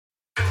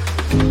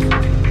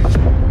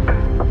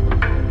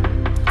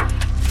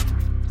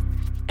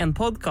En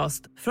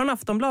podcast från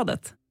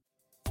Aftonbladet.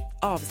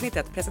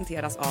 Avsnittet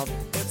presenteras av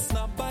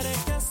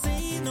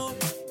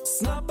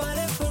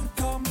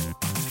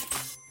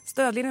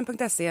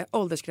Stödlinjen.se,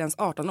 åldersgräns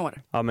 18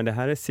 år. Ja, men det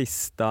här är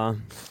sista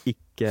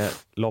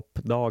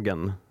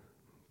icke-loppdagen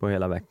på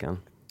hela veckan.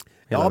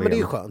 Ja, men det är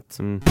ju skönt.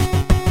 Mm.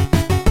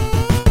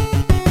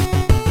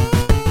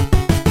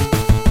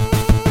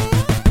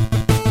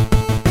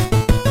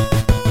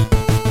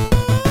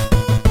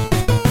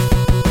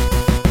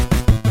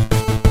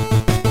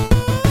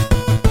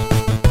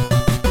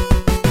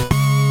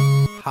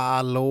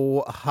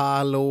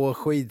 Hallå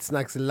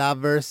Skidsnacks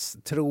lovers,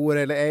 tror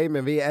eller ej,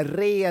 men vi är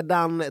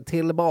redan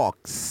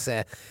tillbaks.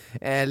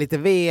 Lite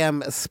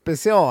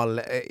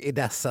VM-special i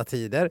dessa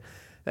tider.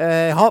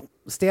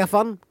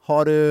 Stefan,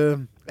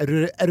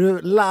 är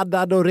du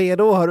laddad och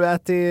redo? Har du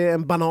ätit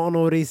en banan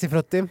och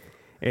risifrutti?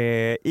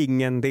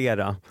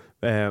 Ingendera.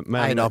 Men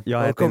Nej då,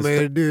 du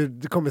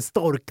kommer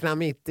storkna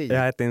mitt i.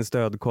 Jag äter en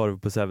stödkorv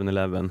på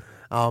 7-Eleven.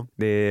 Ja.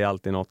 Det är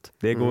alltid något.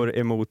 Det går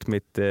emot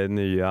mitt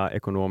nya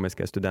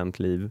ekonomiska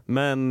studentliv.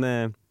 Men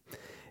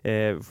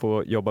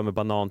får jobba med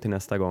banan till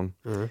nästa gång.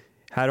 Mm.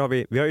 Här har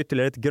vi har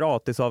ytterligare ett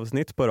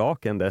gratisavsnitt på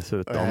raken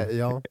dessutom.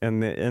 Ja.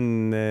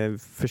 En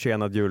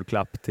försenad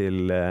julklapp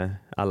till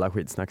alla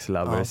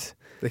Skidsnackslovers. Ja.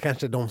 Det är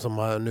kanske de som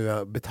nu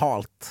har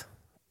betalt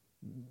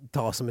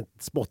ta som ett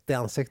spott i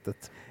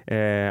ansiktet.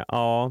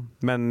 Ja,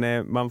 men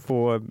man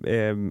får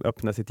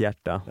öppna sitt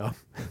hjärta. Ja.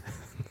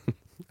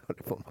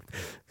 Det får man.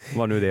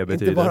 Vad nu det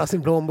betyder. Inte bara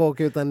sin plånbok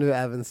utan nu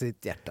även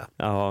sitt hjärta.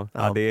 Ja.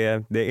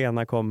 Det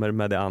ena kommer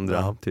med det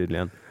andra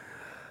tydligen.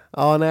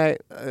 Ja, nej,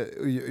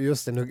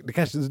 just det.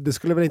 Det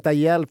skulle väl inte ha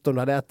hjälpt om du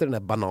hade ätit den där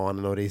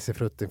bananen och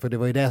risifrutten, för det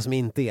var ju det som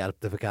inte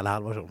hjälpte för Kalle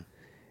Halvarsson.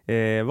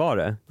 Var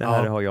det? Det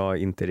här har jag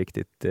inte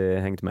riktigt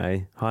hängt med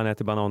i. Har han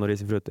ätit banan och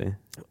risifrutti?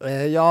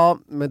 Ja,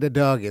 men det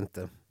dög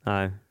inte.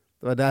 Nej.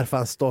 Det var därför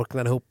han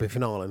storknade ihop i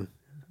finalen.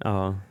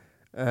 Ja.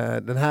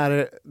 Den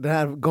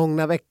här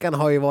gångna veckan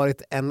har ju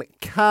varit en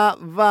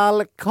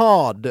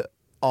kavalkad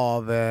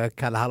av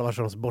Kalle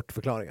Halvarssons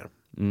bortförklaringar.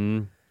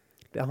 Mm.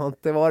 Det har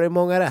inte varit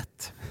många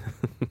rätt.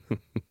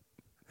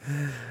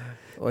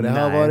 Och det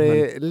har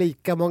varit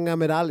lika många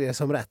medaljer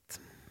som rätt.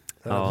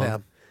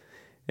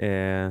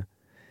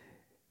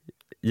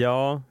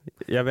 Ja,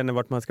 jag vet inte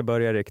vart man ska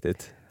börja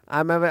riktigt.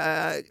 Nej, men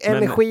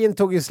energin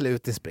tog ju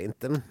slut i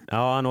sprinten.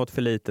 Ja, han åt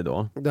för lite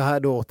då.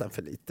 Då åt han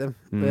för lite.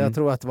 Men jag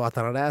tror att det var att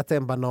han hade ätit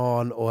en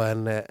banan och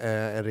en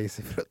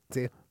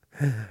risifrutti.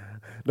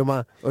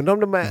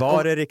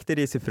 Var det riktig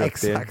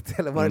risifrutti? Exakt,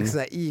 eller var det sån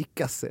här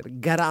Icas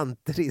garant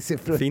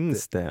risifrutti?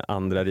 Finns det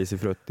andra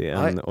risifrutti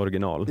än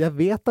original? Jag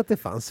vet att det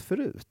fanns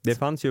förut. Det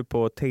fanns ju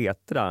på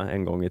Tetra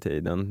en gång i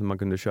tiden. Man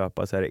kunde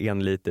köpa så här 1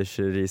 liters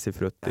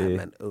risifrutti. Nej,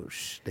 men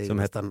usch, det är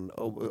nästan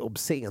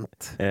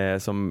obscent.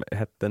 Som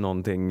hette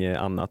någonting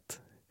annat.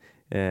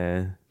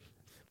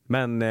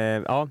 Men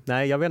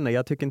nej, jag vet inte.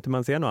 Jag tycker inte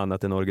man ser något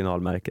annat än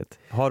originalmärket.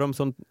 Har de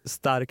sån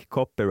stark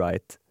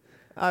copyright?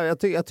 Ja,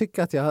 jag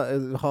tycker att jag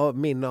har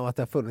minne av att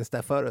det har funnits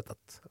där förut,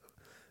 att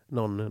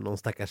någon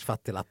stackars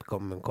fattiglapp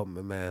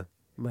kommer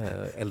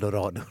med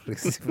Eldorado.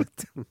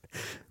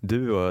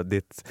 Du och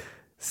ditt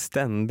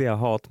ständiga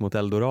hat mot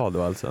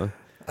Eldorado alltså.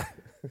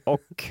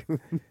 Och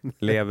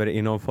lever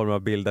i någon form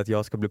av bild att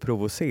jag ska bli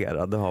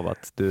provocerad av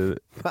att du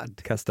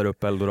kastar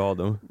upp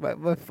Eldorado.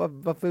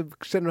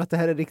 Varför känner du att det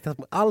här är riktat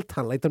mot? Allt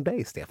handlar inte om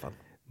dig, Stefan.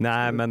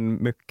 Nej,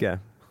 men mycket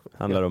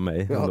handlar om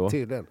mig. Ja, ändå.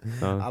 tydligen.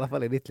 Ja. I alla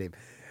fall i ditt liv.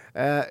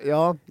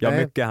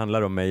 Mycket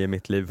handlar om mig i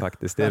mitt liv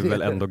faktiskt. Det är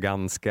väl ändå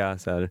ganska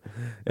så här,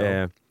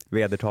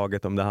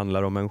 vedertaget om det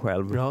handlar om en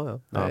själv. Ja.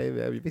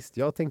 Nej, visst,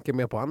 jag tänker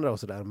mer på andra och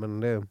sådär, men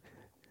det...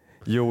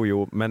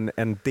 Jo, men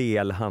en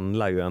del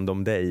handlar ju ändå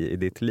om dig i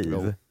ditt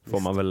liv.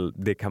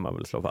 Det kan man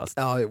väl slå fast.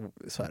 Ja,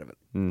 så är det väl.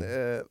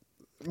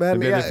 Men det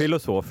blev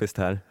filosofiskt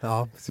här.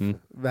 Ja,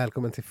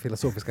 välkommen till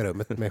filosofiska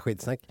rummet med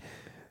Skidsnack.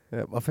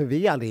 Varför är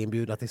vi aldrig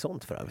inbjudna till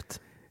sånt för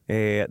övrigt?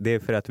 Det är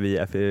för att vi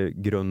är för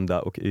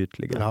grunda och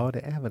ytliga. Ja, det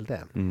är väl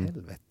det.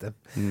 Helvete.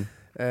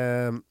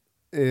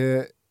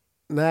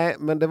 Nej,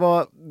 men det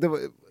var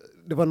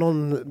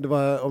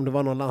om det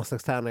var någon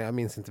landslagstränare, jag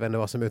minns inte vem det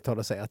var, som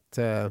uttalade sig att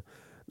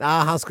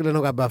han skulle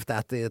nog ha behövt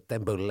äta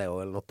en bulle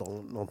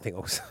eller någonting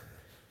också.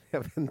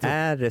 Jag vet inte.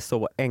 Är det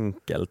så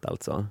enkelt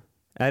alltså?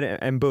 Är det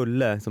en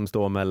bulle som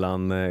står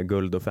mellan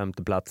guld och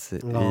 5:e plats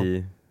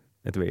i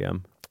ett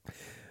VM?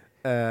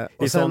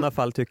 I sådana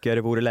fall tycker jag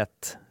det vore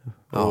lätt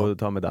att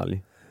ta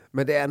medalj.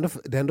 Men det är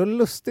ändå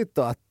lustigt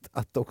då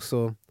att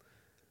också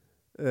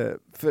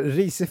för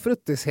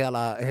risifruttis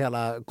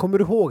hela kommer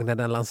du ihåg när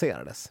den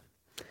lanserades?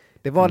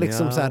 Det var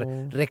liksom så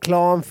här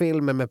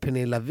reklamfilmer med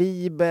Pernilla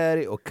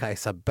Wiberg och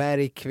Kajsa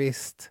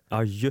Bergqvist.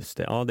 Ja, just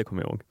det. Ja, det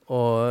kommer jag ihåg.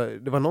 Och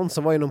det var någon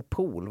som var i någon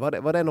pool.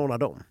 Var det någon av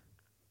dem?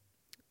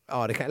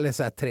 Ja, det kan eller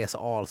så här Therese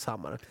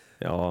Alshammar.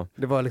 Ja.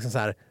 Det var liksom så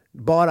här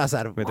bara så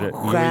här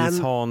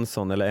Louise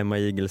Hansson eller Emma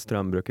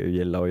Igelström brukar ju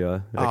gilla att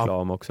göra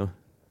reklam också.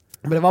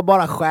 Men det var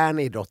bara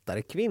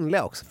stjärnidrottare,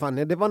 kvinnliga också. Fan,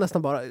 det var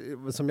nästan bara,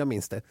 som jag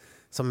minns det,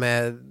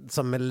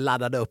 som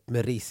laddade upp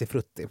med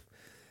risifrutti.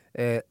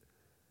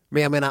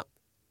 Men jag menar,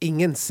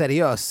 ingen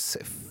seriös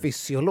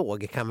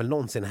fysiolog kan väl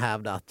någonsin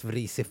hävda att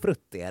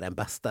risifrutti är den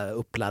bästa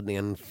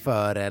uppladdningen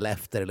före eller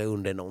efter eller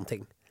under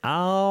någonting.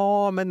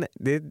 Ja, men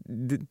det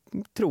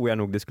tror jag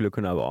nog det skulle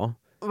kunna vara.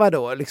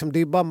 Vadå? Liksom, det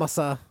är bara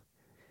massa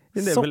det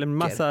är socker. väl en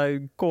massa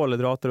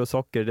kolhydrater och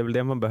socker. Det är väl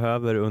det man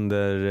behöver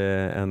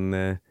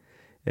under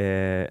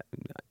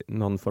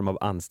någon form av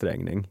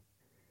ansträngning.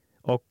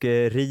 Och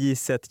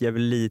riset ger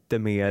väl lite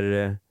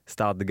mer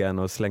stadga än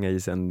att slänga i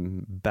sig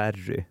en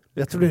berry.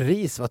 Jag trodde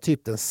ris var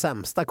typ den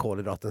sämsta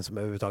kolhydraten som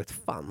överhuvudtaget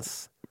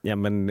fanns. Ja,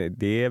 men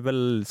det är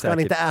väl Ska man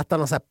säkert... inte äta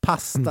någon så här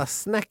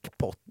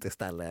pasta-snackpot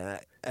istället?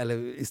 Eller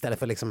istället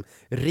för liksom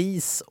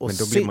ris och Men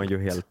då blir man ju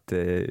helt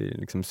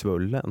liksom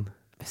svullen.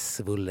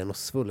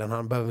 Svullen.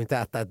 Han behöver inte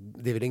äta,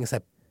 det är väl ingen så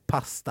här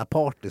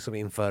pasta-party som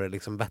inför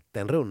liksom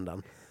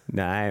Vätternrundan.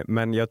 Nej,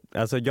 men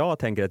jag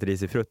tänker att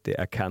risifrutti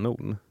är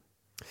kanon.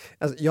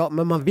 Alltså, ja,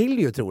 men man vill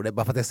ju tro det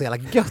bara för att det är så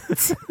jävla gött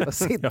att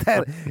sitta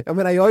där. Jag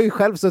menar, jag har ju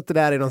själv suttit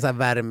där i någon så här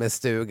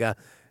värmestuga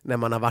när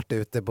man har varit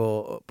ute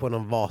på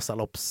någon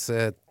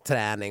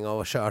Vasaloppsträning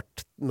och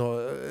kört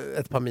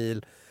ett par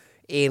mil.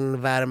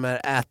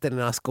 Värmer, äter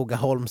några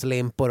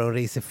Skogaholmslimpor och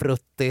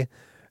risifrutti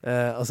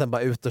och sen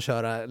bara ut och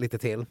köra lite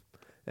till.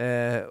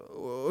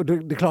 Och det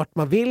är klart,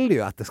 man vill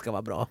ju att det ska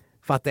vara bra.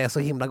 För att det är så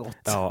himla gott.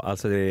 Ja,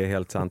 alltså det är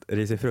helt sant.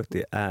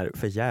 Risifrutti är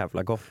för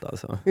jävla gott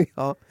alltså.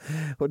 Ja,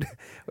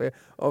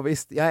 och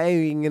visst, jag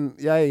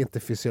är inte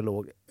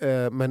fysiolog.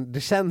 Men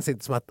det känns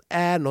inte som att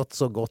är något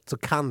så gott så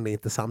kan det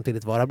inte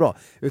samtidigt vara bra.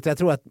 Utan jag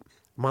tror att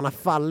man har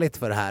fallit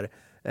för det här.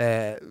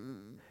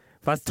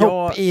 Fast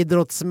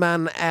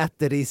toppidrottsmän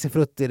äter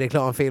risifrutti i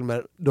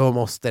reklamfilmer, då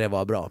måste det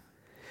vara bra.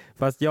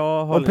 Fast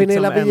jag har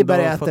Pernilla liksom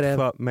Wiberg ändå fått äter det.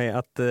 för mig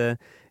att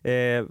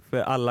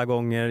för alla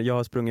gånger jag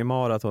har sprungit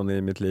maraton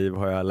i mitt liv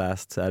har jag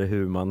läst så här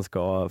hur man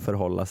ska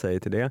förhålla sig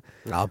till det.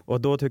 Ja.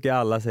 Och då tycker jag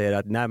alla säger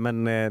att nej,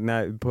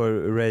 men på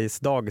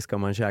racedag ska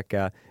man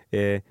käka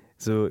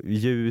så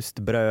ljust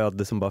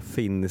bröd som bara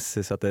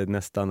finns så att det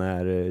nästan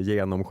är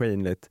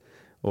genomskinligt.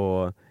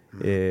 Och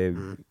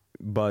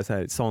bara så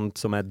här, sånt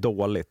som är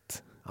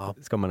dåligt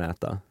ska man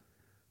äta.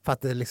 För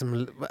att det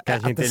liksom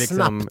kanske inte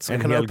liksom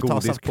en hel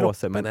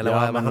godispåse, men,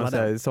 eller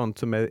men sånt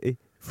som är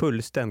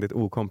fullständigt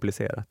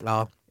okomplicerat.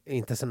 Ja,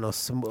 inte så något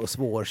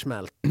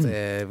svårsmält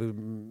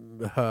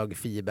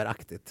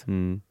högfiberaktigt.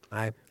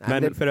 Nej.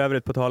 Men för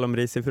övrigt, på tal om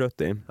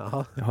risifrutti,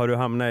 har du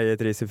hamnat i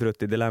ett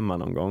risifrutti-dilemma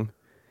någon gång?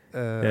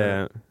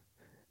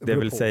 Det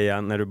vill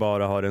säga när du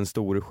bara har en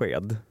stor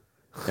sked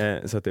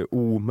så att det är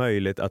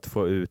omöjligt att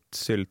få ut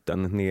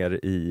sylten ner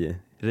i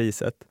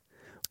riset.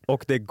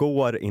 Och det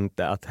går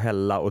inte att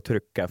hälla och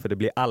trycka för det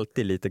blir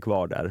alltid lite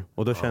kvar där.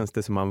 Och då känns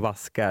det som man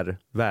vaskar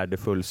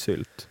värdefull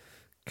sylt.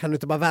 Kan du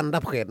inte bara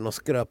vända på skeden och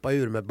skröpa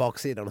ur med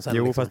baksidan? Och sen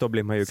jo, liksom fast då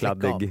blir man ju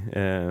kladdig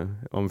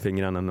om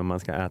fingrarna när man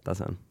ska äta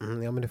sen.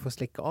 Ja, men du får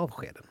slicka av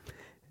skeden.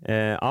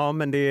 Ja,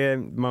 men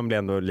man blir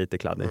ändå lite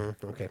kladdig.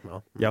 Okay,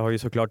 ja. Jag har ju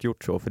såklart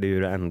gjort så, för det är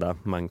ju det enda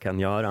man kan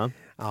göra.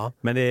 Ja.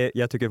 Men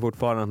jag tycker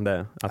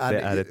fortfarande att det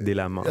är ett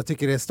dilemma. Jag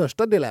tycker det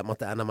största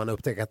dilemmat är när man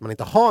upptäcker att man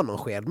inte har någon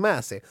sked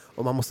med sig.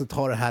 Och man måste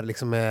ta det här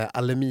liksom med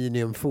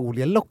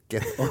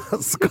aluminiumfolielocket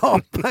och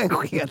skapa en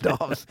sked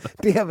av.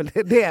 Det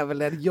är väl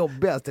det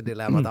jobbigaste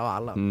dilemmat av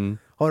alla.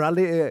 Har du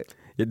aldrig...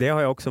 Det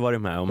har jag också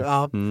varit med om.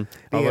 Ja,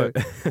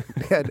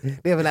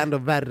 det är väl ändå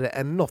värre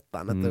än något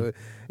annat. Ett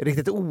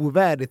riktigt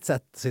ovärdigt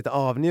sätt att sitta och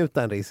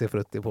avnjuta en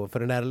risifrutti på. För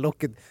den där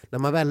locket, när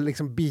man väl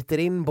liksom biter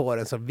in på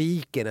den så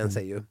viker den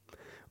sig ju.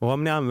 Och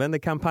om ni använder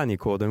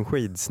kampanjkoden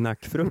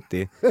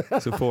Skidsnackfrutti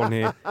så får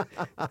ni...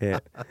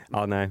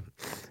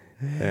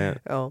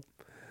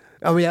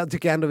 Ja, men jag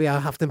tycker ändå vi har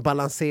haft en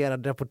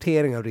balanserad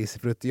rapportering av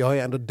risifrutti. Jag har ju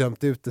ändå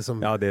dömt ut det som,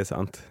 det är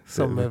sant.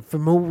 Som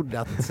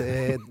förmodat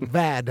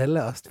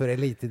värdelöst för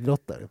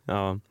elitidrottare.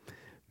 Ja,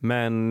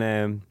 men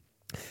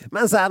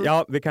sen,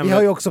 vi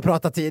har ju också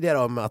pratat tidigare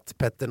om att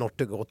Petter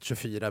Northug åt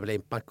 24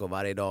 blimpmackor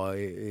varje dag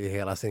i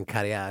hela sin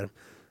karriär.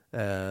 I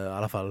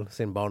alla fall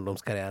sin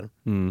barndomskarriär.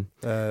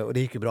 Och det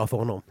gick ju bra för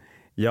honom.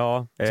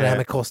 Ja. Så det här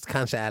med kost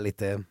kanske är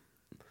lite...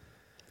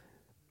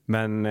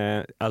 Men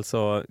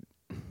alltså...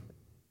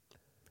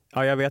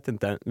 Ja, jag vet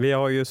inte. Vi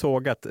har ju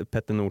sågat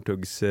Petter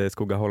Northugs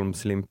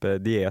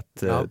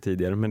Skogaholmslimp-diet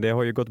tidigare, men det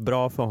har ju gått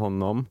bra för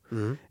honom.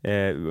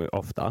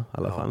 Ofta i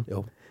alla fall.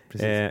 Jo,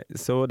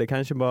 så det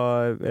kanske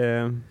bara...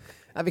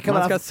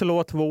 man ska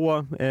slå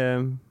två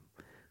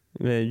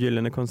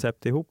gyllene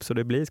koncept ihop så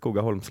det blir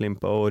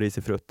Skogaholmslimpa och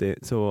risifrutti,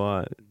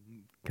 så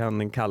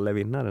kan en Kalle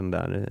vinna den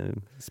där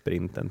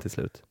sprinten till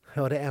slut.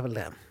 Ja, det är väl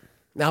det.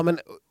 Ja, men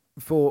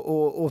för att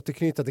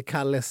återknyta till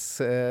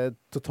Kalles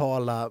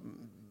totala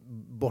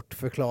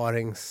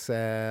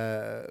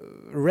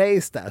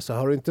bortförklarings-race där, så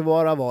har det inte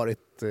bara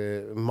varit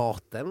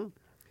maten.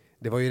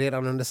 Det var ju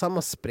redan under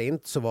samma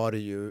sprint så var det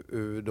ju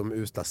de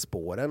usla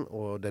spåren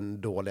och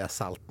den dåliga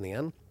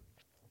saltningen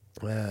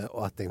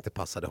och att det inte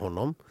passade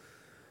honom.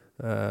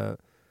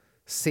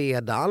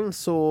 Sedan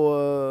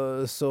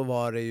så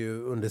var det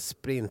ju under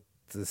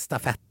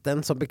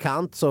sprintstafetten som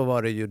bekant så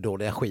var det ju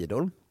dåliga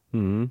skidor.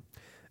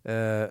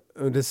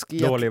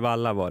 Under Dålig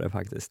valla var det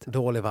faktiskt.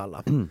 Dålig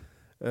valla.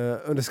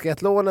 Under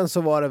skiathlonen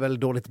så var det väl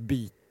dåligt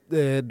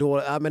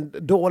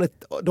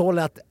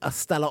dåligt att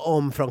ställa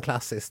om från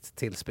klassiskt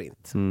till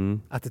sprint.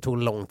 Att det tog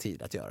lång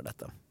tid att göra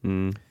detta.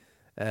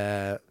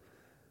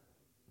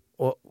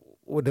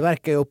 Och det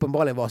verkar ju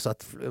uppenbarligen vara så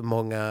att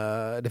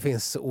det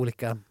finns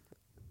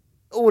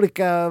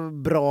olika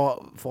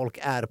bra folk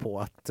är på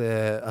att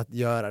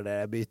göra det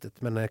här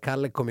bytet. Men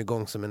Kalle kom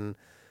igång som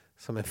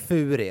en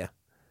furie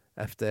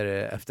efter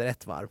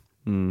ett varv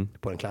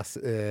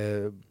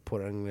på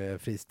den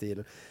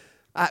fristilen.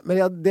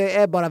 Men det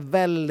är bara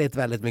väldigt,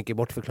 väldigt mycket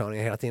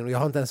bortförklaringar hela tiden. Och jag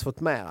har inte ens fått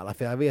med alla,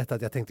 för jag vet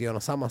att jag tänkte göra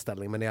en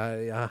sammanställning, men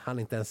jag hann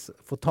inte ens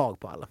få tag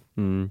på alla.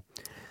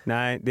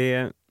 Nej,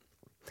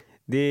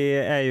 det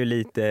är ju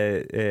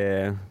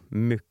lite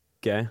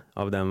mycket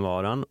av den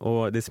varan,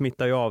 och det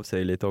smittar ju av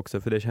sig lite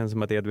också, för det känns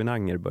som att Edvin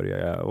Anger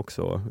börjar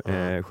också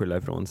skylla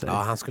ifrån sig. Ja,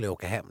 han skulle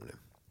åka hem nu.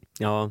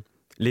 Ja,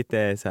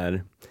 lite så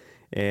här.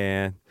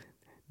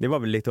 Det var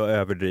väl lite att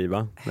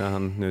överdriva när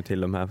han nu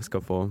till och med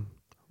ska få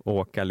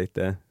åka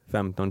lite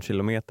 15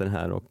 kilometer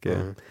här, och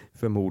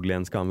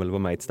förmodligen ska han väl vara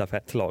med i ett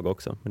stafettlag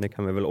också, men det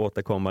kan vi väl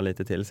återkomma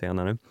lite till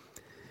senare.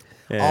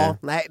 Ja,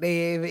 nej,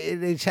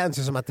 det känns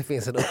ju som att det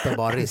finns en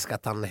uppenbar risk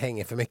att han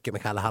hänger för mycket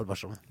med Kalle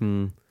Halvarsson.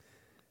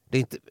 Det är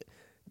inte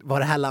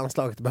vad det här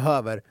landslaget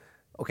behöver.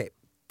 Okej,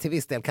 till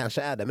viss del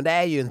kanske är det, men det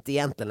är ju inte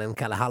egentligen en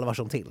Kalle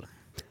Halvarsson till.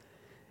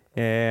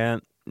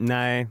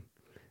 Nej,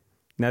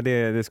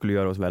 det skulle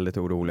göra oss väldigt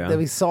oroliga. Det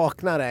vi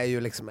saknar är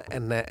ju liksom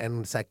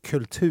en så här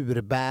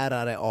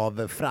kulturbärare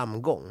av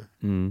framgång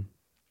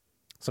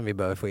som vi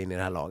behöver få in i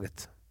det här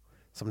laget.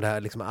 Som det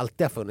här liksom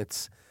alltid har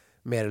funnits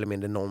mer eller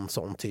mindre någon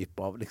sån typ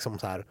av liksom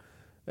så här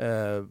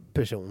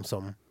person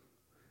som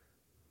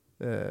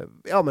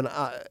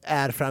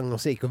är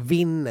framgångsrik och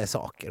vinner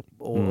saker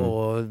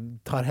och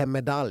tar hem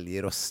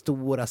medaljer och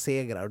stora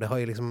segrar. Och det har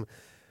ju liksom,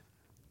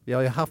 vi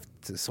har ju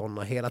haft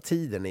sådana hela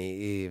tiden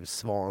i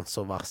Svans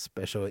och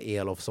Vaspers och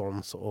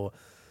Elofssons och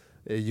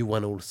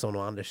Johan Olsson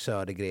och Anders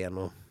Södergren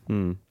och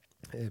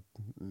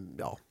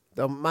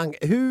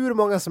hur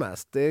många som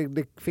helst.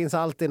 Det finns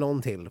alltid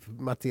någon till.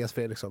 Mattias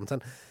Fredriksson,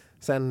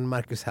 sen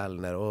Marcus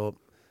Hellner, och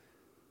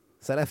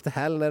sen efter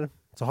Hellner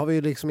så har vi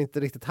ju liksom inte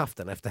riktigt haft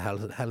den efter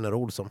Hellner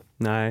Olsson.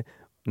 Nej,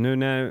 nu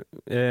när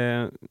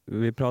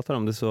vi pratar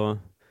om det så,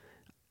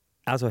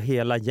 alltså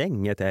hela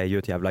gänget är ju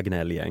ett jävla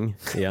gnällgäng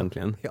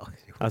egentligen. Ja.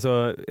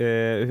 Alltså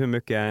hur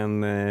mycket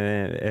en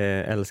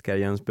älskar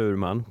Jens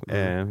Burman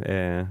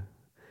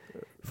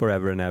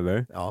forever and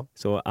ever,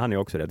 så han är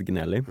också rätt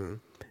gnällig.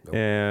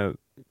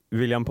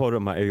 William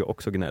Poromaa är ju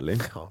också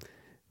gnällig.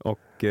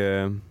 Och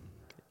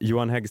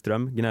Johan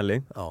Häggström,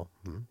 gnällig. Klart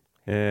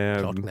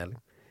gnällig.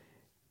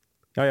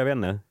 Ja, jag vet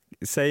inte.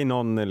 Säg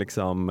någon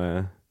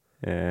liksom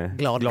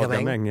glad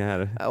gamäng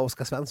här.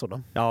 Oskar Svensson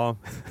då? Ja,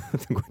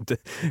 det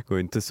går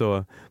inte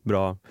så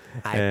bra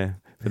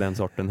för den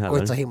sorten heller. Det går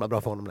inte så himla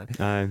bra för honom.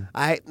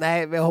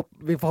 Nej,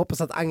 vi får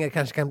hoppas att Anger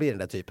kanske kan bli den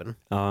där typen.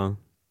 Ja.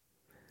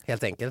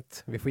 Helt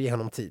enkelt. Vi får ge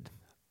honom tid.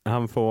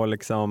 Han får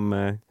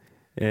liksom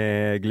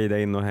glida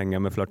in och hänga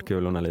med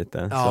flörtkulorna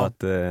lite. Ja. Så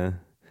att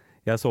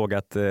jag såg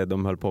att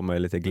de höll på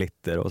med lite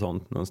glitter och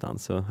sånt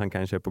någonstans. Så han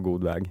kanske är på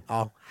god väg.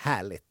 Ja,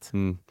 härligt.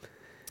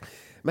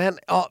 Men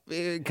ja,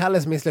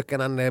 Kalles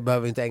misslyckanden behöver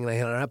vi inte ägna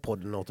hela den här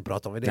podden åt att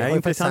prata om. Det är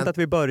intressant att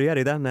vi börjar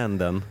i den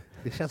änden.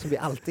 Det känns som vi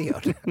alltid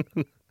gör det.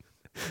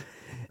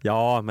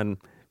 Ja, men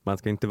man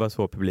ska inte vara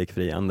så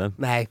publikfriande.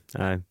 Nej.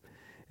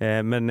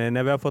 Men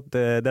när vi har fått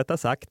detta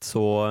sagt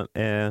så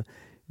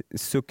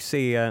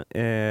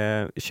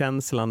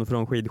succékänslan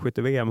från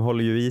skidskytte-VM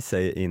håller ju i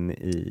sig in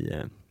i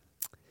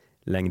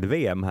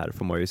längd-VM här,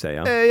 får man ju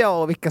säga.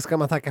 Ja, och vilka ska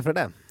man tacka för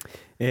det?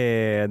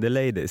 The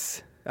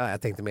ladies. Ja,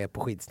 jag tänkte mer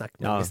på Skidsnack.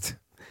 Ja. Visst.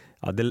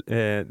 Ja,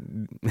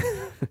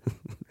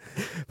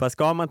 vad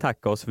ska man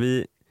tacka oss?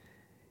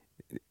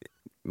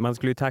 Man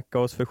skulle ju tacka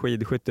oss för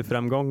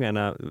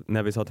skidskytteframgångarna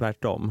när vi sa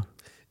tvärtom.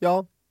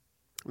 Ja,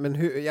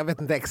 men jag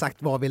vet inte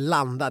exakt vad vi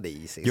landade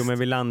i sist. Jo, men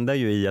vi landade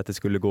ju i att det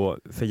skulle gå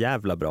för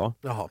jävla bra.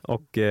 Jaha.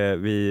 Och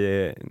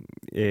vi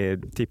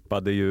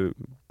tippade ju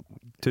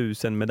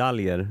 1000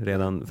 medaljer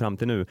redan fram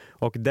till nu.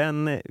 Och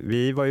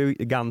vi var ju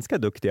ganska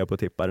duktiga på att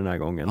tippa den här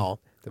gången. Ja,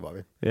 det var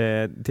vi.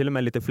 Till och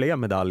med lite fler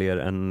medaljer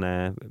än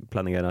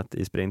planerat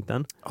i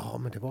sprinten. Ja,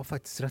 men det var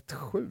faktiskt rätt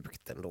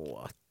sjukt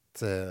ändå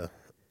att...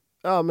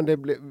 Ja, men det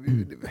blev...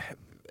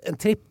 En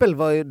trippel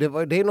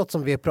det är något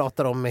som vi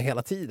pratar om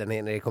hela tiden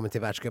när det kommer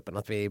till världscupen,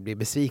 att vi blir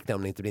besvikna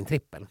om det inte blir en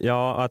trippel.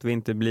 Ja, att vi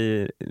inte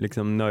blir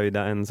liksom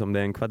nöjda ens om det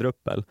är en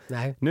kvadruppel.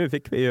 Nej. Nu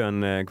fick vi ju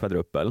en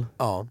kvadruppel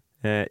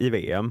i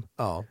VM.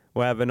 Ja.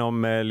 Och även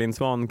om Linn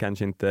Svan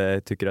kanske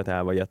inte tycker att det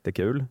här var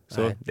jättekul,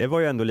 så det var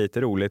ju ändå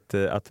lite roligt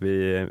att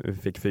vi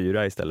fick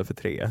 4 istället för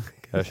 3,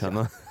 kan jag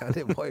känna. Ja,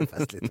 det var ju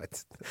festligt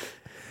faktiskt.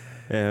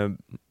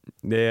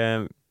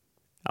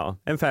 Ja,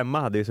 en 5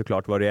 hade ju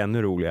såklart varit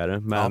ännu roligare,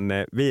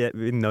 men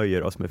vi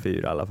nöjer oss med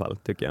 4 i alla fall,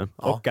 tycker jag.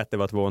 Ja. Och att det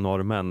var 2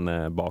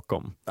 norrmän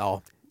bakom.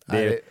 Ja,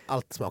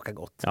 allt smakar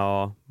gott.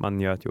 Ja, man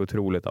njöt ju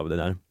otroligt av det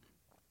där.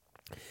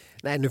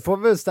 Nej, nu får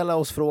vi väl ställa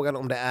oss frågan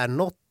om det är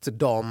något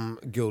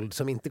damguld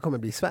som inte kommer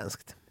bli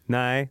svenskt.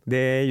 Nej, det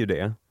är ju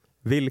det.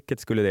 Vilket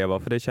skulle det vara?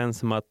 För det känns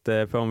som att,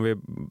 för om vi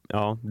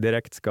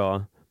direkt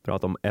ska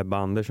prata om Ebba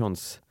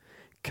Anderssons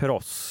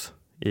cross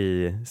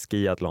i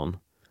skiathlon,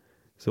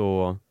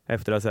 så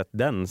efter att ha sett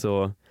den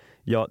så,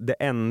 det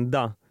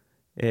enda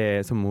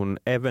som hon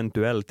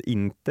eventuellt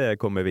inte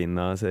kommer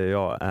vinna, säger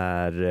jag,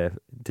 är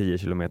 10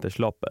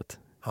 kilometersloppet.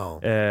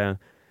 Ja.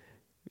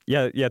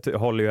 Jag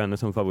håller ju henne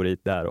som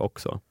favorit där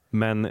också.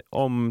 Men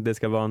om det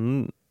ska vara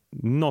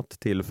något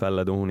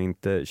tillfälle då hon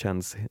inte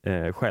känns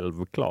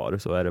självklar,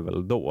 så är det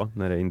väl då,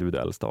 när det är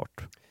individuell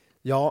start.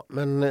 Ja,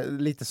 men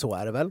lite så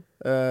är det väl.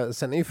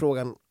 Sen är ju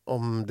frågan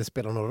om det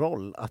spelar någon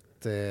roll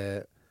att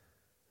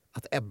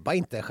Ebba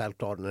inte är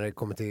självklar när det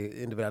kommer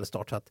till individuell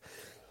start. Så att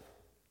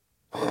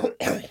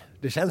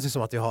det känns ju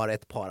som att vi har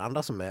ett par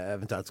andra som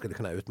eventuellt skulle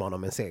kunna utmana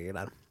med en seger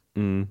där.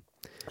 Mm.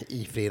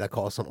 I Frida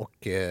Karlsson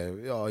och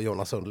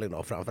Jonas Sundling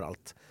då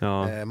framförallt.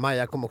 Ja.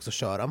 Maja kommer också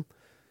köra.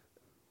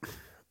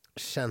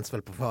 Känns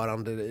väl på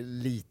förhand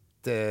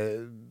lite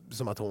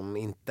som att hon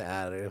inte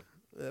är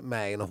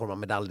med i någon form av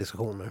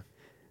medaljdiskussioner.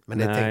 Men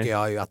det tänker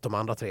jag ju att de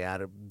andra 3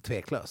 är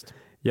tveklöst.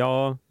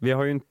 Ja, vi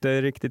har ju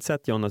inte riktigt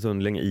sett Jonas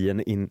Sundling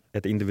i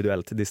ett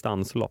individuellt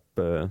distanslopp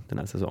den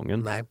här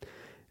säsongen.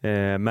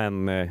 Nej.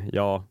 Men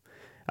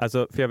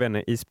alltså, för jag vet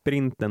inte, i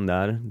sprinten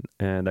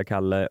där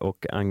Kalle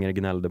och Anger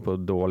gnällde på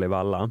dålig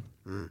valla.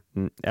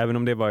 Även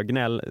om det var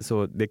gnäll,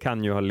 så det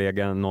kan ju ha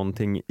legat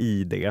någonting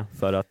i det,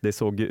 för att det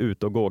såg ju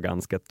ut att gå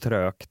ganska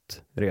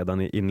trögt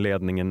redan i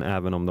inledningen,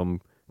 även om de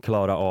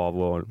klarade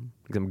av att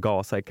liksom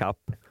gasa i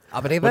kapp. Ja,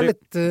 men det är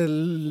väldigt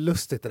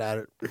lustigt det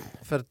där.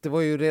 För att det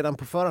var ju redan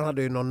på förhand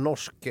hade ju någon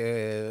norsk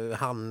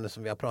han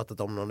som vi har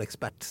pratat om, någon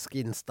expert,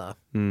 Skinsta,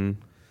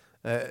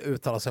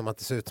 uttalar sig om att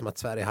det ser ut som att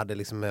Sverige hade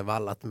liksom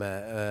vallat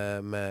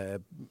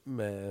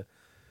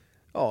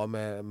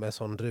med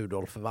sån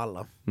Rudolf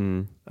valla.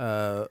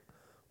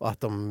 Och att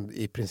de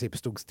i princip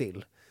stod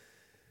still.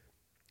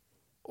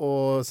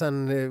 Och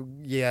sen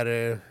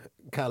ger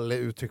Kalle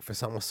uttryck för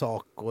samma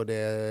sak, och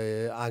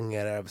det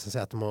Anger så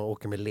säger att de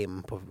åker med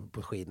lim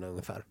på skidorna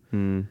ungefär.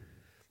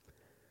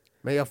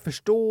 Men jag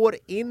förstår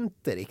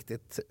inte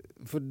riktigt,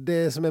 för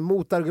det som är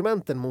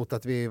motargumenten mot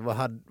att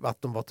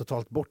att de var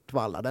totalt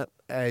bortvallade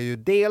är ju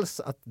dels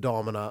att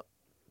damerna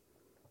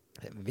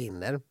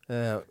vinner.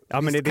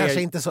 Men det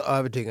kanske inte så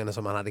övertygande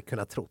som man hade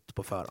kunnat trott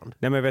på förhand.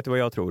 Nej, men vet du vad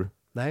jag tror?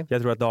 Nej.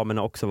 Jag tror att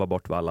damerna också var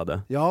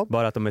bortvallade. Ja.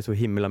 Bara att de är så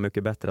himla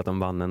mycket bättre att de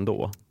vann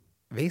ändå.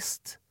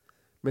 Visst.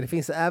 Men det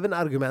finns även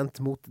argument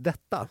mot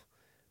detta.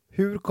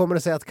 Hur kommer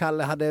det sig att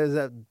Kalle hade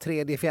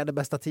 3:e, 4:e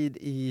bästa tid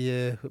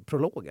i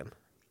prologen?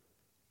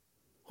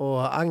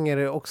 Och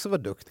Anger också var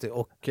duktig.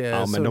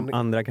 Men de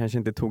andra kanske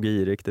inte tog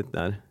i riktigt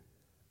där.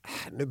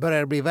 Nu börjar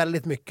det bli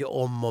väldigt mycket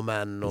om och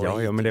men. Och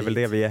ja, men det är väl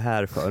det vi är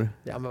här för.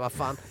 Ja, men vad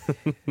fan.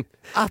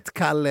 Att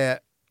Kalle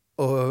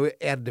och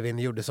Edvin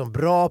gjorde som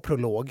bra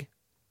prolog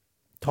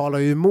talar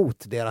ju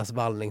emot deras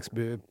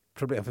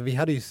vallningsproblem. För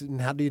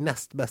ni hade ju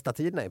näst bästa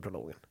tiderna i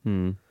prologen.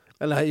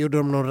 Eller gjorde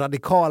de några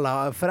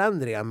radikala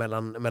förändringar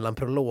mellan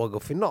prolog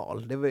och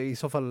final? Det var, i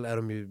så fall är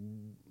de ju...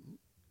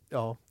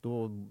 Ja,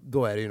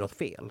 då är det ju något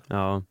fel.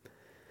 Ja.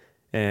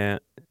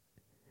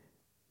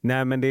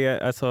 Nej, men det är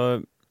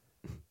alltså...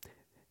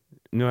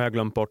 Nu har jag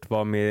glömt bort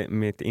vad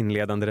mitt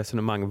inledande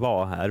resonemang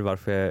var här.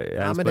 Varför jag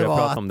ens började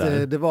prata om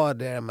det. Det var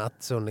det med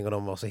att Sundling och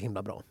de var så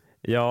himla bra.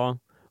 Ja,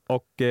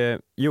 och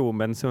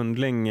men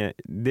Sundling,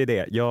 det är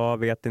det. Jag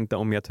vet inte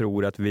om jag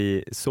tror att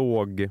vi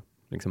såg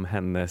liksom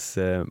hennes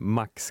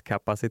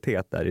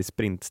maxkapacitet där i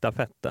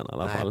sprintstafetten i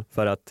alla fall.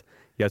 För att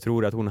jag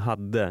tror att hon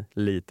hade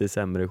lite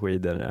sämre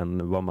skidor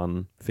än vad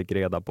man fick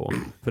reda på.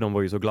 För de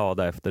var ju så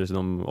glada efter, så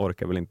de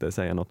orkar väl inte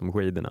säga något om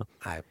skidorna.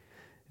 Nej.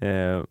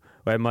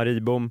 Och Emma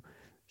Ribom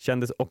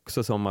kändes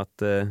också som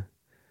att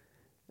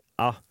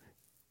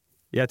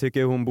jag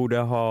tycker hon borde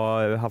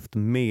ha haft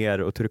mer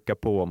att trycka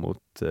på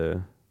mot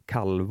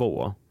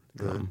Kalvå.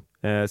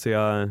 Så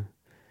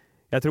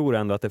jag tror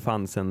ändå att det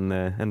fanns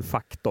en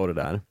faktor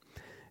där.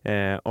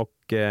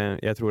 Och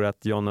jag tror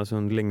att Jonas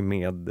Sundling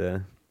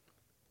med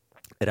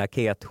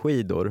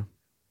raketskidor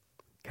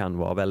kan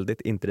vara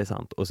väldigt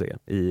intressant att se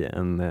i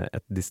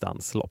ett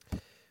distanslopp.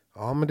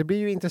 Ja, men det blir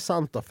ju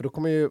intressant då, för då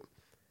kommer ju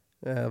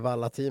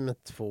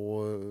Valla-teamet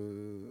få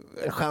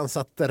en chans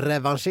att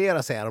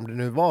revanschera sig om det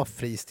nu var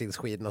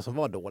fristilsskidorna som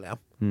var dåliga.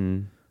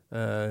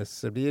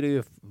 Så blir det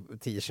ju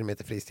 10 km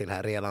fristil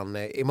här redan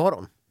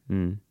imorgon.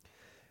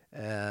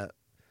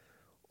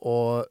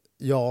 Och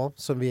ja,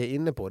 som vi är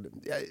inne på,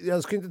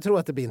 jag skulle inte tro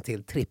att det blir en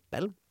till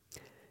trippel.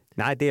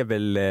 Nej, det är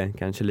väl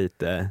kanske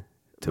lite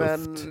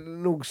tufft.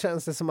 Men nog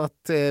känns det som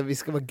att vi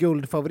ska vara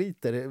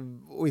guldfavoriter,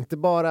 och inte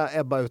bara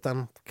Ebba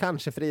utan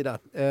kanske Frida.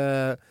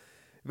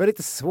 Det var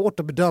lite svårt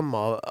att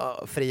bedöma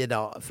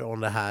Frida från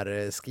det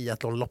här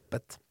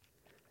skiathlonloppet.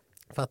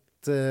 För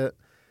att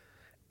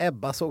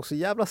Ebba såg så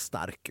jävla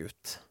stark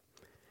ut.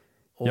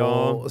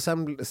 Och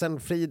sen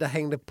Frida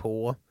hängde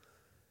på.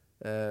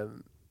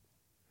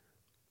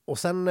 Och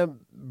sen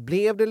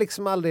blev det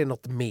liksom aldrig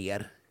något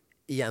mer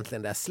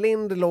egentligen där.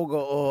 Slind låg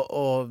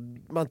och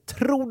man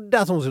trodde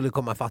att hon skulle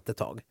komma fatt ett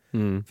tag.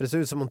 För det såg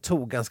ut som hon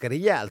tog ganska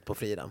rejält på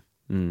Frida.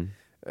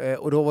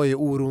 Och då var ju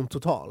oron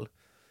total.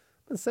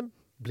 Men sen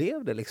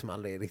blev det liksom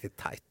aldrig riktigt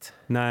tajt.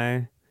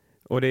 Nej,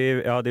 och det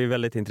är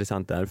väldigt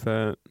intressant där.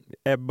 För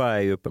Ebba är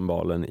ju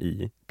uppenbarligen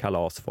i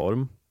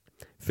kalasform.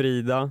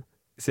 Frida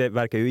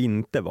verkar ju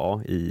inte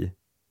vara i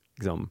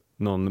liksom,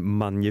 någon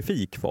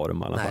magnifik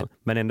form i alla fall.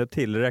 Men ändå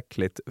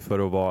tillräckligt för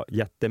att vara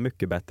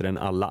jättemycket bättre än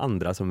alla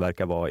andra som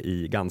verkar vara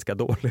i ganska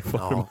dålig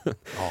form.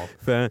 Ja.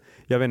 För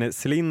jag vet inte,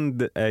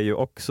 Slind är ju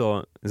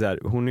också så här,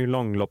 hon är ju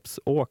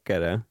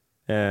långloppsåkare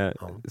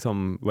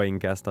som var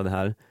inkastad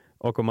här.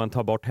 Och om man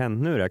tar bort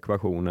henne ur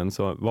ekvationen,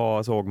 så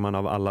vad såg man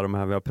av alla de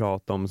här vi har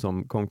pratat om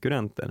som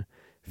konkurrenter?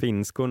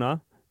 Finskorna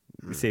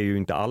ser ju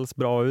inte alls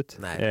bra ut.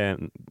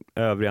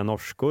 Övriga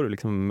norskor,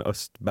 liksom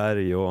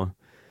Östberg och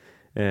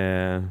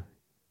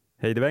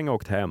Heideväng har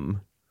åkt hem.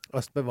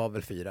 Östberg var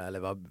väl 4, eller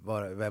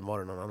vem var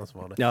det, någon annan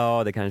som var det?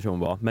 Ja, det kanske hon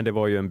var, men det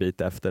var ju en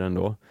bit efter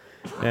ändå.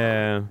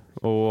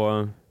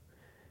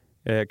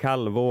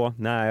 Kalvå,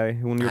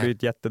 hon gjorde ju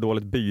ett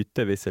jättedåligt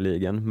byte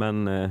visserligen,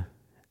 men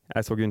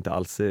jag såg ju inte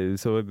alls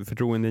så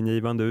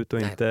förtroendeingivande ut och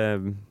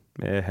inte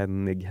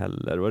hännig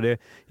heller. Och det,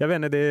 jag vet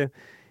inte,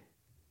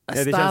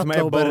 det känns som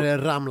Ebba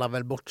ramlade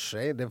väl bort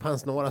sig. Det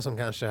fanns några som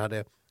kanske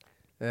hade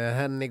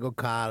Hennig och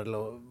Karl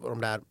och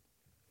de där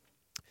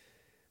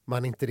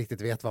man inte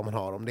riktigt vet vad man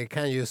har om. Det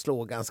kan ju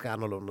slå ganska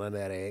annorlunda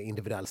när det är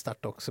individuell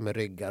start också med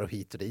ryggar och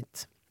hit och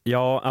dit.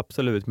 Ja,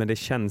 absolut, men det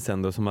känns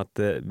ändå som att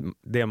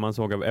det man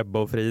såg av Ebba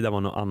och Frida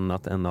var något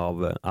annat än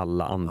av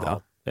alla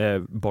andra.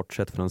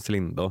 Bortsett från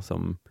Slind då,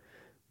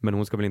 men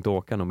hon ska väl inte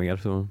åka något mer,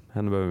 så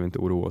henne behöver vi inte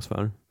oroa oss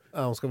för.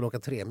 Ja, hon ska väl åka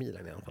 3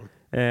 milen i alla fall.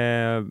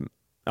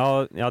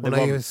 Hon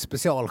har ju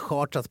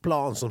specialchartat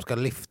plan som ska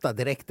lyfta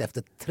direkt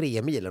efter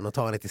 3 milen och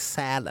ta henne till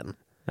Sälen.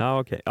 Ja,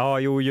 okej. Ja,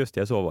 jo, just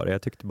det, så var det.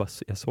 Jag tyckte bara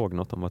jag såg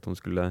något om att hon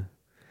skulle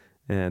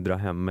dra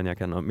hem, men jag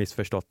kan ha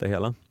missförstått det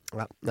hela.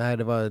 Ja, nej,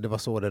 det var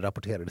så det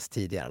rapporterades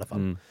tidigare i alla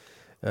fall.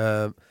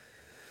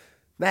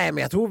 Nej,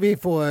 men jag tror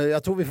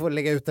vi får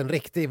lägga ut en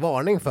riktig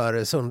varning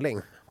för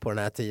Sundling på den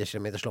här 10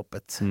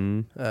 km-loppet.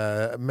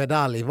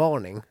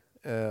 Medaljvarning.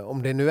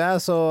 Om det nu är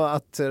så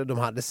att de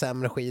hade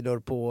sämre skidor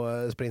på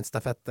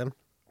sprintstafetten,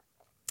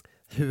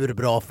 hur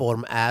bra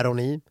form är hon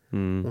i?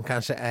 Hon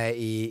kanske är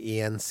i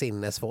en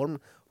sinnesform.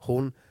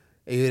 Hon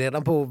är ju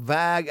redan på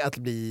väg att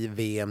bli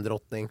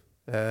VM-drottning.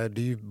 Det är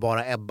ju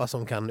bara Ebba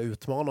som kan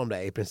utmana om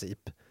det i princip.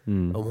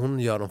 Om hon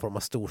gör någon form av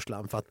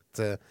storslam. För att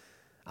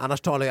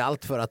annars talar ju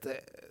allt för att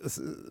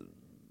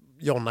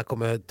Jonna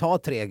kommer ta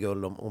 3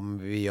 guld om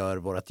vi gör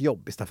vårt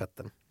jobb i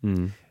stafetten.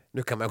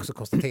 Nu kan man också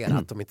konstatera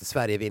att om inte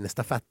Sverige vinner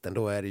stafetten,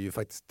 då är det ju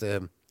faktiskt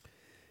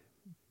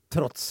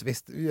trots,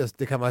 visst, just,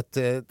 det kan vara ett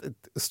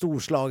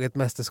storslaget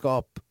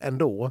mästerskap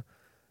ändå,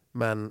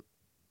 men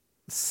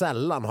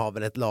sällan har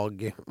väl ett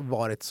lag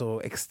varit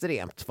så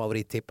extremt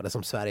favorittippade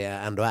som Sverige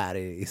ändå är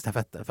i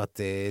stafetten, för att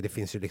det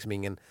finns ju liksom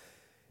ingen,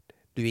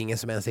 det är ingen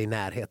som ens är i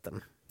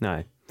närheten.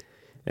 Nej.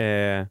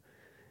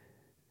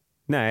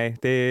 Nej,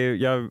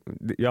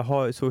 jag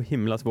har så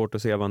himla svårt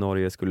att se vad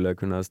Norge skulle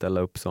kunna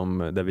ställa upp som,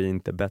 där vi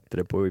inte är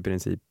bättre på i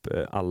princip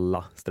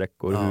alla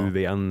sträckor, hur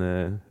vi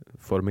än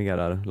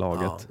formerar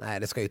laget. Ja, nej,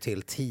 det ska ju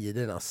till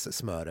tidernas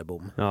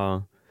smörebom.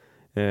 Ja,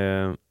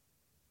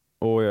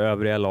 och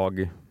övriga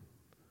lag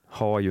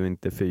har ju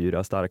inte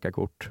 4 starka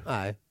kort.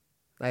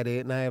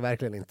 Nej,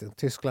 verkligen inte.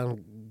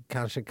 Tyskland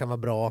kanske kan vara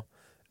bra,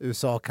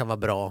 USA kan vara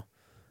bra,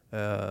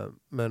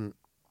 men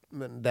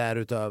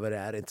därutöver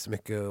är det inte så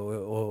mycket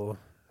och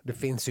det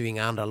finns ju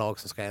inga andra lag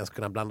som ska ens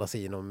kunna blanda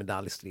sig i någon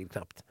medaljstrid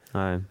knappt.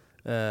 Nej.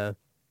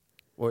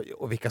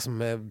 Och vilka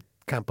som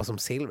kampar som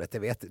silvret,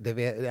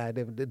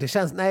 det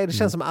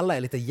känns som alla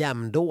är lite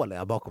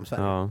jämndåliga bakom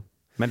Sverige. Ja.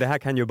 Men det här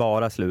kan ju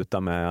bara sluta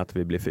med att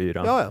vi blir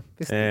 4. Ja,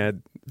 visst.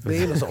 Det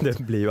är något sånt. Det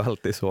blir ju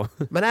alltid så.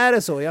 Men är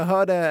det så? Jag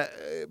hörde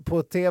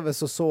på tv,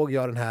 så såg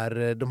jag den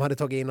här, de hade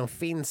tagit in någon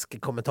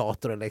finsk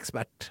kommentator eller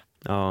expert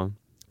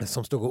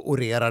som stod och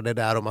orerade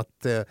där om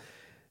att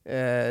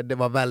det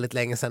var väldigt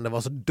länge sedan det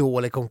var så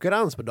dålig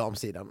konkurrens på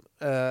damsidan.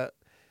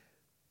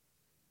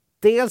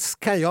 Dels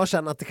kan jag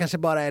känna att det kanske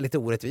bara är lite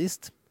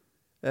orättvist.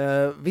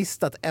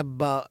 Visst att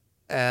Ebba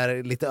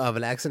är lite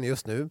överlägsen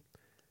just nu.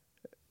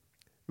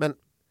 Men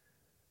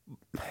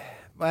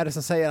vad är det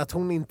som säger att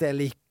hon inte är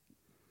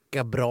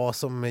lika bra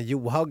som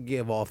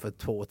Johaug var för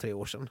 2-3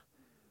 år sedan?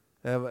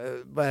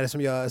 Vad är det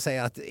som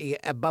säger att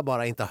Ebba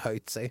bara inte har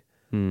höjt sig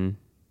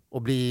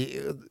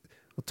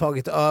och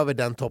tagit över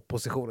den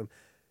topppositionen?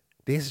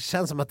 Det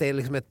känns som att det är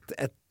liksom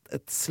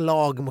ett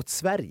slag mot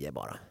Sverige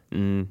bara.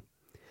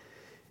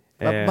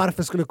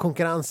 Varför skulle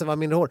konkurrensen vara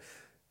mindre hård?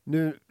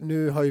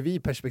 Nu har ju vi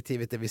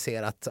perspektivet där vi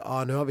ser att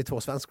nu har vi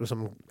 2 svenskor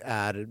som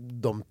är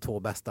de 2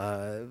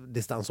 bästa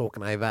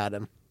distansåkarna i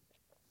världen.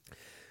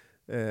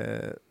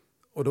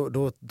 Och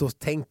då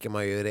tänker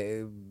man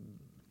ju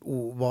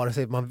vare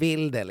sig man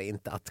vill det eller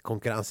inte, att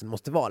konkurrensen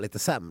måste vara lite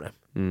sämre.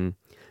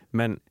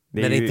 Men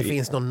när det inte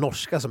finns någon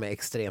norska som är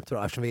extremt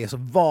bra, eftersom vi är så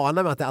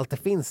vana med att det alltid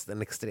finns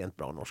en extremt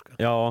bra norska.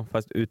 Ja,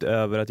 fast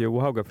utöver att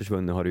Johaug har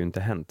försvunnit har det ju inte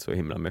hänt så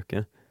himla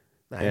mycket.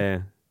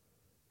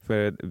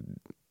 För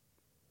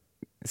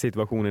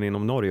situationen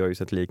inom Norge har ju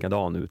sett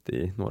likadan ut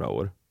i några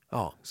år.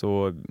 Ja.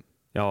 Så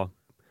ja,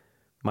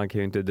 man kan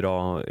ju inte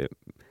dra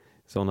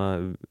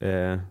sådana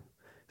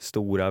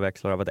stora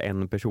växlar av att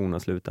en person har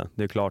slutat.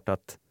 Det är klart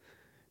att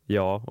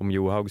om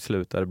Johaug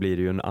slutar blir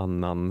det ju en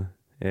annan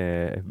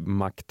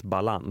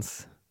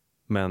maktbalans.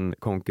 Men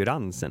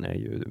konkurrensen är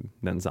ju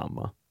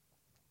densamma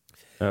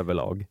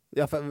överlag.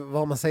 Ja, för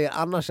vad man säger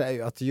annars är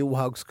ju att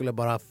Johaug skulle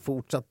bara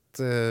fortsatt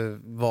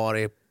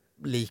vara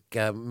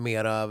lika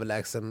mer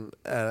överlägsen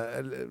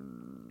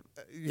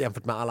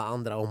jämfört med alla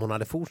andra om hon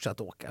hade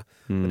fortsatt åka.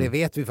 Men det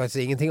vet vi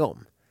faktiskt ingenting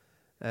om.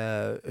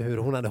 Hur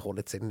hon hade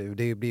hållit sig nu.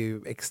 Det blir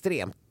ju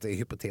extremt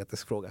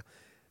hypotetisk fråga.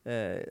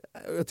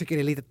 Jag tycker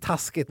det är lite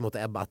taskigt mot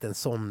Ebba att en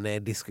sån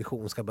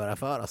diskussion ska börja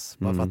föras.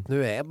 Bara för att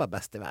nu är Ebba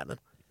bäst i världen.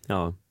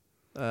 Ja.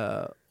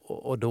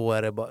 Och då,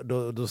 är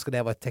det då ska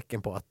det vara ett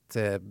tecken på att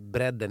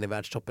bredden i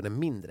världstoppen är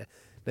mindre.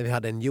 När vi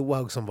hade en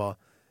Johaug som var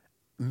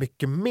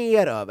mycket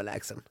mer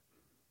överlägsen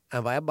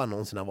än vad Ebba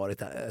någonsin har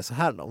varit så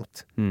här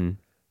långt.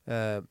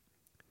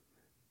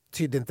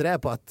 Tydde inte det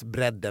på att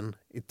bredden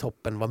i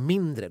toppen var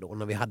mindre då,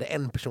 när vi hade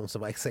en person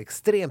som var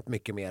extremt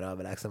mycket mer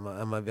överlägsen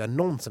än vad vi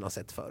någonsin har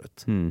sett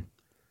förut?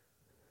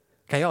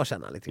 Kan jag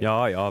känna lite.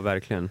 Ja,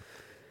 verkligen.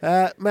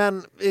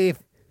 Men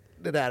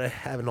det där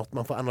är väl något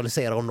man får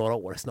analysera om några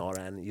år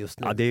snarare än just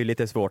nu. Ja, det är ju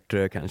lite svårt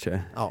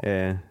kanske. Ja.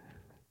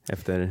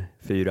 Efter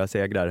 4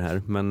 segrar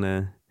här, men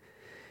nej,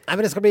 men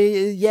det ska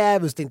bli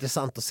jävligt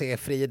intressant att se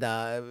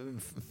Frida,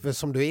 för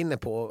som du är inne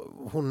på,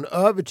 hon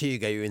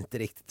övertygar ju inte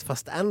riktigt,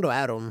 fast ändå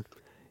är hon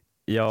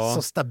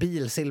så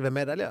stabil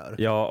silvermedaljör.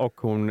 Ja,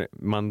 och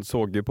man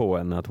såg ju på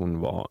henne att hon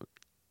var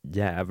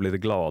jävligt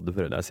glad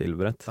för det där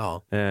silvret.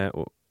 Ja.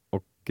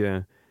 Och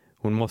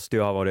hon måste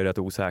ju ha varit rätt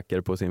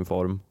osäker på sin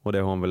form, och det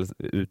har hon väl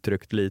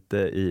uttryckt lite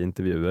i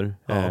intervjuer.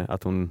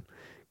 Att hon,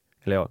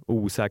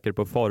 osäker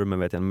på formen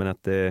vet jag, men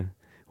att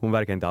hon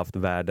verkar inte haft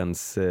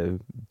världens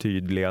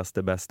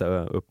tydligaste,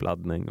 bästa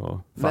uppladdning och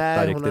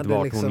fattar riktigt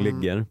vart hon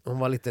ligger. Hon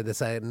var lite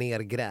så här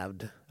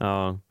nergrävd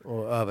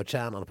och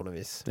övertränad på något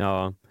vis.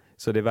 Ja,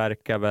 så det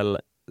verkar väl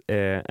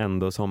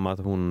ändå som att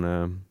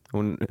hon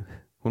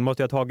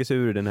måste ha tagit sig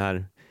ur den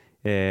här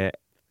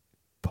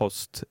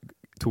post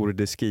Tour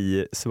de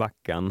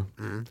Ski-svackan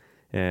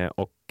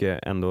och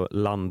ändå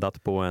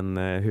landat på en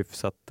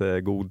hyfsat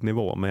god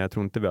nivå. Men jag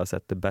tror inte vi har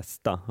sett det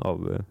bästa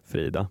av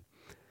Frida.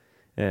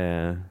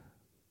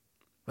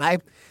 Nej,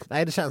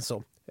 det känns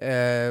så.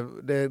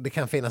 Det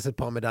kan finnas ett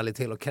par medaljer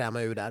till att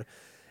kräma ur där.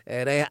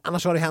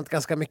 Annars har det hänt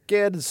ganska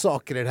mycket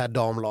saker i det här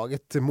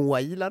damlaget.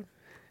 Moa Ilar,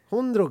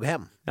 hon drog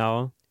hem.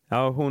 Ja,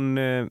 hon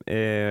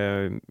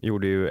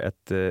gjorde ju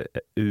ett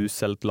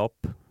uselt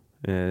lopp.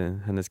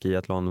 Hennes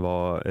skiathlon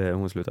var,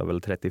 hon slutade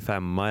väl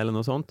 35 eller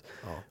något sånt.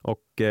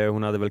 Och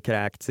hon hade väl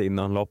kräkts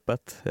innan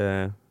loppet.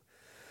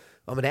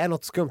 Ja, men det är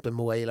något skumt med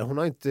Moa Ilar. Hon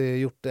har inte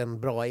gjort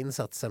en bra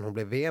insats sen hon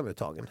blev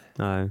VM-uttagen.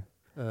 Nej.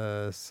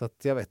 Så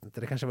att jag vet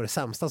inte, det kanske var det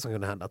sämsta som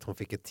kunde hända, att hon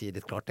fick ett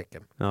tidigt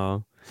klartecken.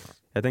 Ja,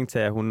 jag tänkte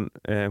säga hon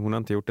har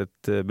inte gjort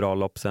ett bra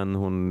lopp sen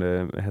hon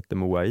hette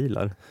Moa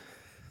Ilar.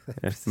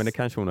 Men det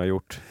kanske hon har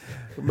gjort.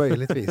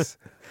 Möjligtvis.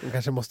 Hon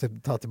kanske måste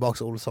ta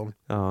tillbaka Olsson.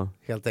 Ja.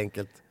 Helt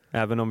enkelt.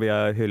 Även om vi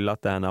har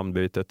hyllat det här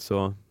namnbytet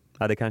så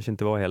det kanske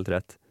inte var helt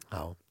rätt.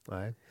 Ja,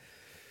 nej.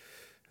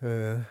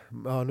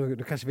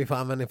 Nu kanske vi får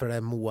användning för det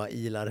där Moa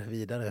Ilar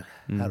vidare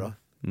här då.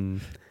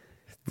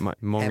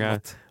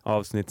 Många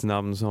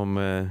avsnittsnamn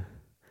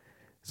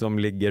som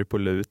ligger på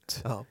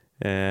lut. Ja.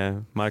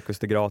 Marcus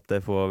de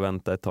Grate får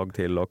vänta ett tag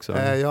till också.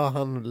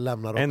 Han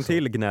lämnar också. En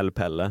till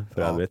gnällpelle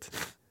för övrigt.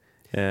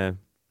 De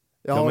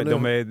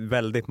är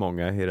väldigt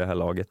många i det här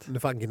laget. Nu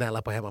får han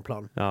gnälla på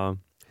hemmaplan.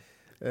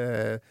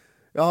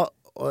 Ja.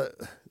 Och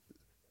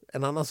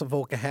en annan som får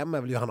åka hem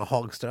är väl Johanna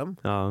Hagström.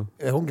 Ja.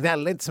 Hon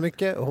gnällde inte så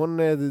mycket. Hon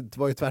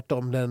var ju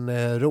tvärtom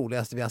den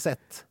roligaste vi har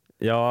sett.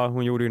 Ja,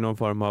 hon gjorde ju någon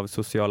form av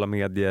sociala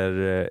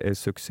medier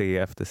succé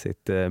efter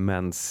sitt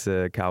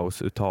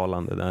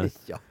menskaosuttalande där.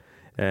 Ja.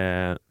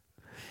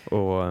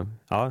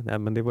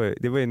 Men det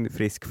var en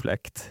frisk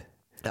fläkt.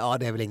 Ja,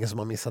 det är väl ingen som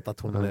har missat att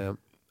hon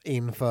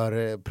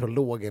inför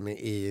prologen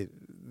i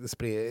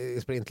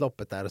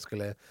sprintloppet där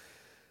skulle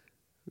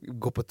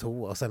gå på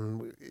toa och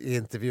sen i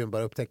intervjun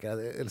bara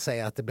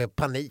säga att det blev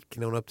panik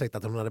när hon upptäckte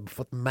att hon hade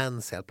fått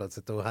mens helt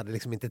plötsligt och hade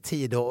liksom inte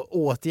tid att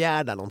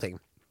åtgärda någonting.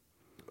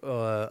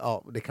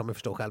 Det kan man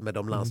förstå själv, med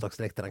de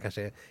landslagsdräkterna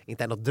kanske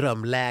inte är något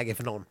drömläge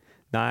för någon.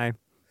 Nej,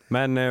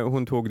 men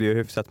hon tog det ju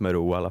hyfsat med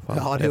ro i alla fall.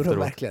 Ja, det gjorde hon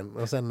verkligen.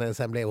 Och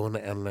sen blev hon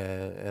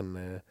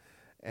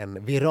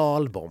en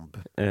viral bomb.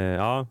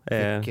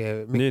 Fick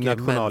ny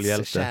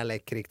nationalhjälte.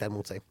 Kärlek riktad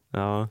mot sig.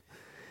 Ja,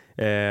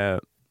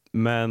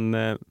 men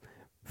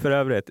för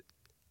övrigt.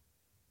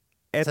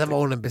 Sen var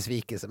hon en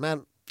besvikelse,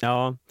 men...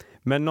 Ja,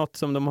 Men något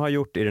som de har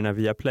gjort i den här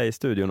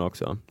Viaplay-studion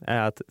också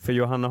är att, för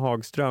Johanna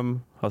Hagström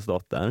har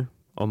stått där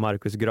och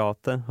Marcus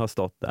Grate har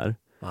stått där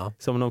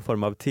som någon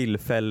form av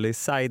tillfällig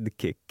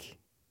sidekick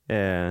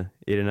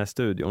i den här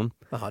studion.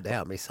 Jaha, det har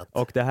jag missat.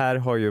 Och det här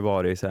har ju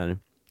varit så här,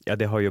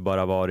 det har ju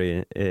bara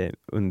varit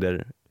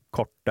under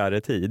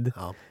kortare tid.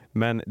 Ja.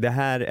 Men det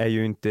här är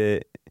ju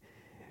inte...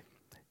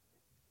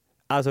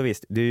 Alltså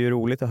visst, det är ju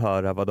roligt att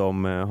höra vad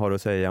de har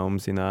att säga om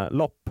sina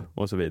lopp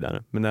och så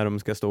vidare. Men när de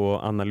ska stå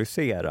och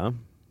analysera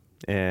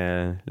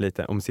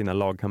lite om sina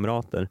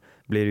lagkamrater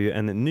blir det ju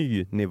en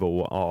ny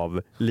nivå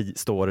av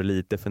står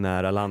lite för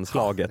nära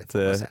landslaget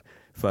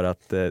för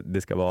att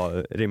det ska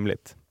vara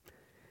rimligt.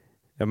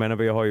 Jag menar,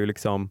 vi har ju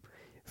liksom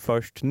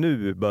först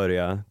nu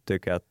börjat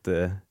tycka att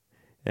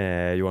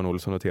Johan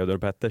Olsson och Theodor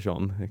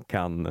Pettersson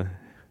kan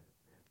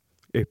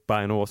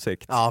yppa en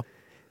åsikt. Ja.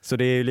 Så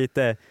det är ju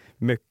lite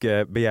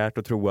mycket begärt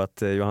att tro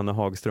att Johanna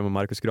Hagström och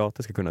Marcus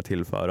Grate ska kunna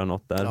tillföra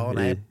något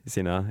där i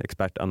sina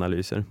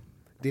expertanalyser.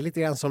 Det är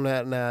lite grann som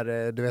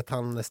när du vet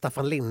han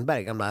Staffan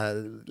Lindberg, gamla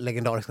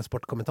legendariska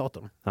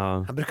sportkommentatorn.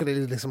 Ja. Han brukade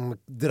liksom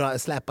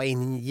släppa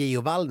in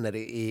Geo Wallner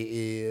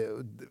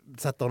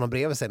sätta honom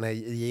bredvid sig när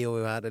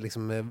Geo hade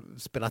liksom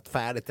spelat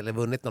färdigt eller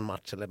vunnit någon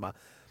match eller bara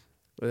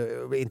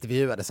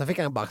intervjuade. Sen fick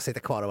han bara sitta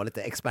kvar och vara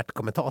lite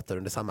expertkommentator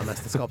under samma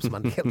mästerskap som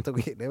han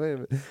deltog i.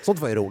 Sånt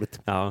var ju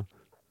roligt. Ja.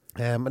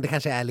 Men det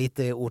kanske är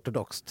lite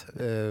ortodoxt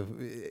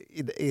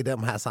i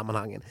de här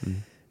sammanhangen.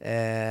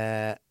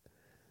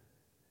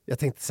 Jag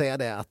tänkte säga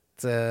det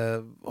att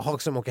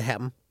Hagström åker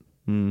hem.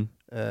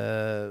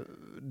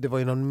 Det var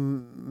ju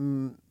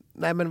någon...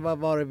 Nej, men vad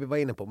var det vi var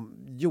inne på?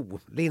 Jo,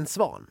 Linn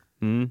Svan.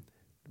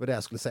 Det var det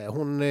jag skulle säga.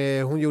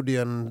 Hon gjorde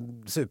ju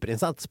en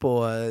superinsats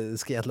på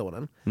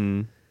skiathlonen.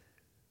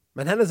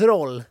 Men hennes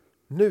roll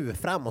nu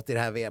framåt i det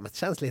här VMet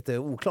känns lite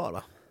oklar,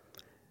 va?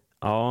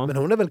 Ja. Men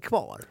hon är väl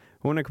kvar?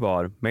 Hon är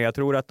kvar, men jag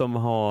tror att de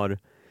har...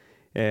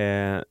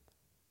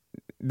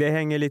 det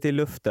hänger lite i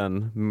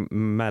luften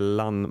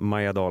mellan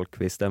Maja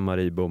Dahlqvist, Emma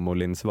Ribom och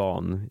Linn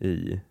Svan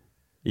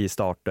i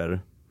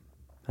starter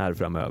här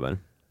framöver.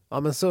 Ja,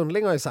 men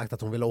Sundling har ju sagt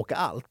att hon vill åka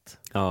allt.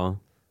 Ja.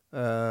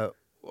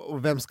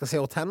 Och vem ska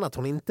säga åt henne att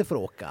hon inte får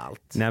åka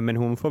allt? Nej, men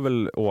hon får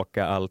väl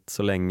åka allt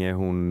så länge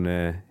hon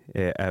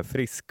är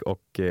frisk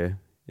och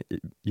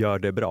gör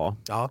det bra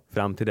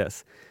fram till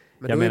dess.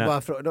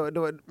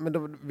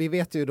 Men, vi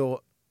vet ju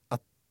då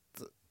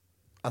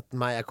att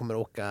Maja kommer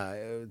åka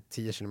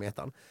 10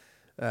 kilometer.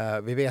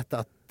 Vi vet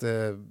att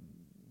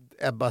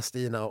Ebba,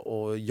 Stina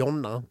och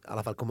Jonna i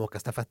alla fall kommer åka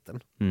stafetten.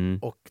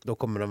 Och då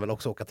kommer de väl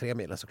också åka 3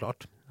 milen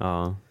såklart.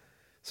 Ja.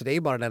 Så det är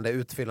ju bara den där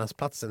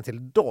utfyllnadsplatsen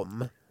till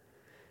dem.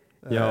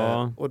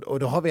 Ja. Och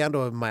då har vi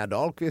ändå Maja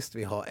Dahlqvist,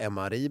 vi har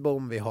Emma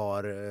Ribom, vi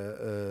har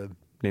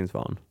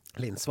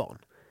Linn Svan.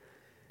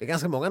 Det är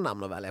ganska många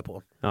namn att välja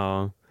på.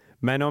 Ja.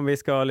 Men om vi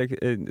ska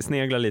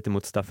snegla lite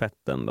mot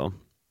stafetten då.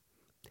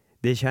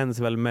 Det känns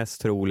väl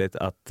mest troligt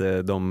att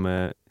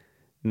de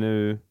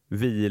nu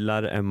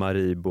vilar Emma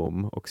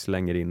Ribom och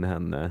slänger in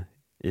henne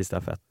i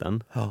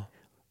stafetten. Ja.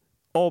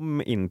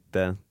 Om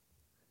inte...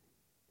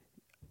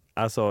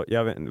 Alltså,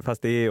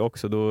 fast det är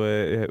också då...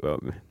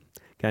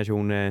 kanske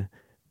hon är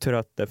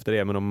trött efter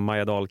det, men om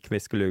Maja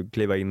Dahlqvist skulle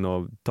kliva in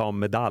och ta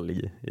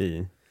medalj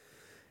i...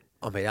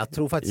 Ja, men jag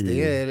tror faktiskt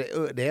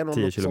det är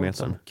något sånt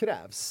som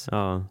krävs.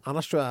 Ja.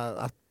 Annars tror jag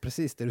att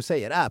precis det du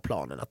säger är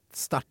planen. Att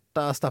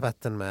starta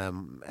stafetten med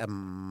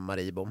Emma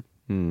Ribom.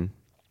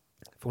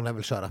 För hon lär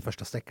väl köra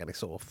första sträckan i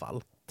så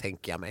fall,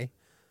 tänker jag mig.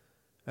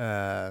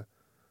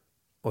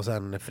 Och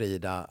sen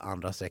Frida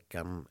andra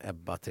sträckan,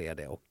 Ebba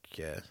tredje och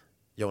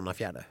Jonna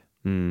fjärde.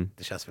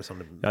 Det känns väl som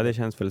det... Ja, det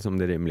känns väl som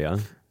det rimliga.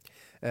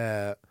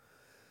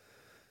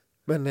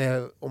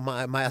 Men om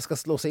Maja ska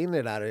slå sig in i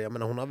det där, jag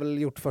menar, hon har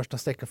väl gjort första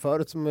sträckan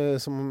förut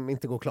som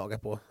inte går att klaga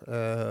på.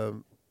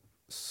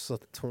 Så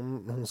att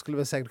hon skulle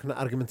väl säkert kunna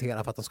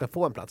argumentera för att de ska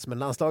få en plats. Men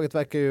landslaget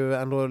verkar ju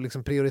ändå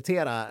liksom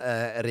prioritera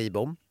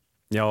Ribom.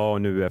 Ja,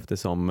 och nu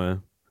eftersom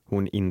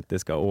hon inte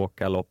ska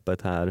åka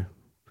loppet här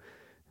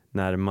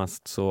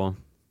närmast så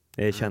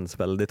det känns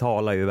väl, det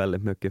talar ju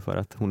väldigt mycket för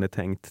att hon är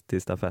tänkt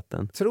till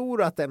stafetten. Tror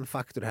du att en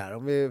faktor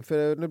här,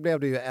 för nu blev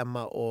det ju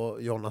Emma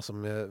och Jonna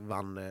som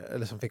vann,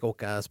 eller som fick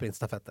åka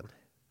sprintstafetten.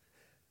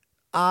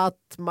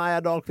 Att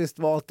Maja Dahlqvist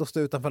valt att stå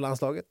utanför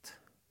landslaget.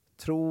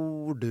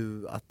 Tror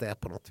du att det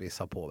på något vis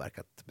har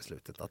påverkat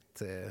beslutet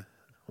att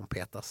hon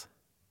petas?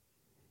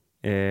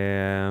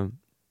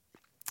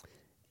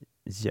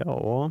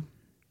 Ja.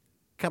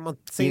 Kan man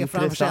se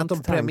framför sig att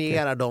de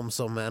premierar de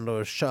som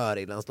ändå kör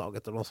i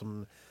landslaget och de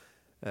som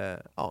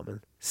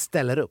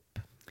ställer upp?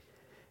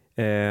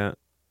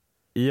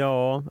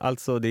 Ja,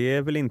 alltså det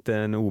är väl inte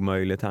en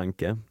omöjlig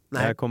tanke. Nej. Det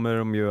här kommer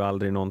de ju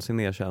aldrig någonsin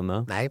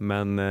erkänna. Nej,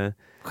 men,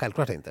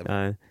 självklart inte.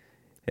 Nej.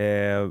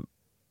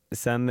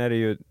 Sen är det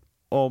ju,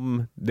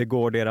 om det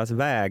går deras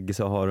väg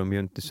så har de ju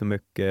inte så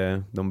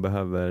mycket de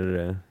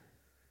behöver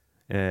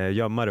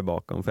gömma det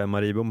bakom. För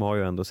Emma Ribom har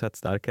ju ändå sett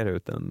starkare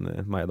ut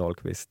än Maja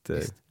Dahlqvist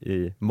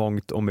i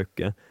mångt och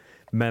mycket.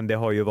 Men det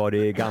har ju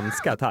varit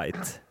ganska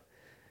tajt.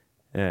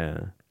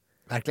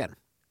 Verkligen.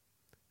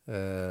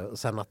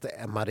 Sen att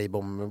Emma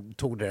Ribom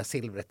tog det där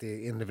silvret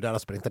i individuella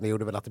sprinten, det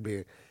gjorde väl att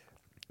det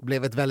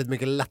blev ett väldigt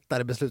mycket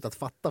lättare beslut att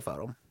fatta för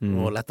dem.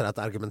 Och lättare att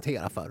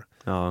argumentera för.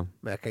 Ja.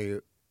 Men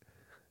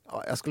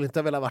jag skulle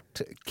inte vilja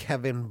varit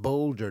Kevin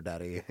Bolger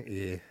där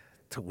i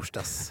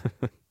torsdags.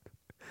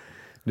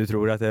 Du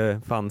tror att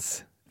det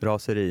fanns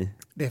raseri?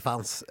 Det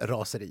fanns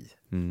raseri.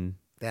 Mm.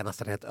 Det är jag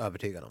nästan helt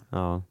övertygad om.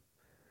 Ja.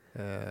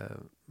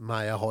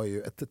 Maja har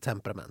ju ett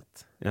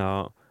temperament.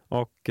 Ja,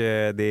 och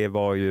det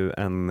var ju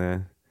en...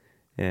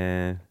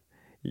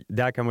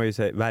 där kan man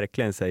ju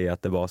verkligen säga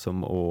att det var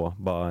som att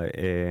bara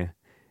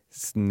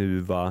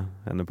snuva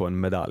henne på en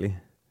medalj.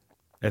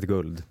 Ett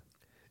guld.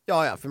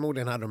 Ja,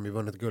 förmodligen hade de ju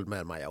vunnit guld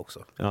med Maja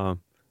också. Ja.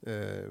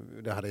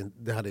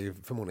 Det hade ju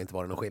förmodligen inte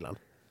varit någon skillnad.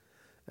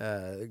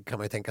 Kan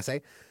man ju tänka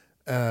sig.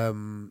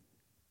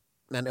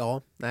 Men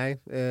ja,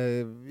 nej.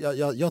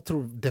 Jag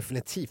tror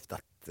definitivt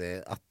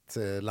att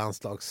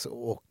landslags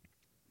och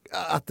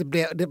att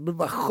det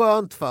var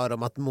skönt för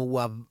dem att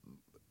Moa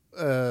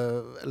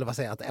eller vad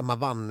säger jag, att Emma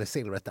vann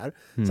silvret där.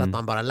 Så att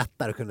man bara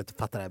lättare kunde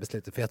fatta det här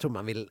beslutet. För jag tror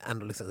man vill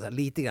ändå liksom så här,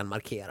 lite grann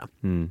markera.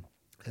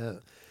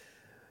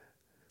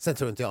 Sen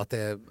tror inte jag att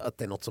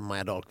det är något som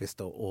Maja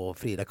Dahlqvist och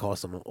Frida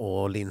Karlsson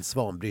och Linn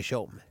Svan bryr sig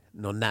om.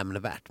 Något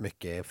nämnvärt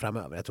mycket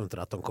framöver. Jag tror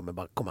inte att de kommer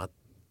bara komma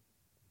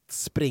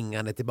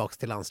springande tillbaka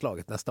till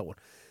landslaget nästa år.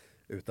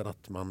 Utan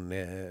att man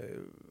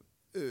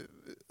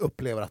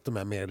upplever att de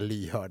är mer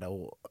lyhörda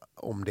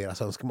om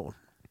deras önskemål.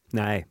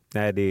 Nej, det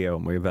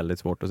är ju väldigt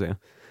svårt att se.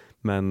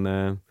 Men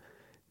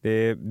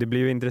det blir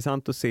ju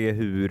intressant att se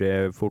hur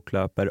det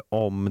fortlöper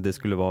om det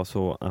skulle vara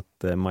så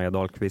att Maja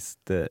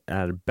Dahlqvist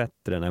är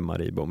bättre än Emma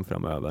Ribom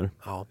framöver.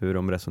 Ja. Hur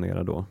de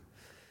resonerar då.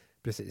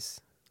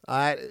 Precis.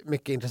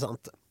 Mycket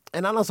intressant.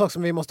 En annan sak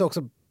som vi måste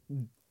också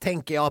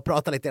tänker jag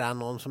prata lite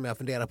grann om, som jag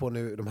funderar på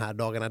nu de här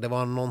dagarna. Det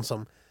var någon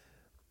som,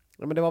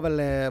 men det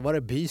var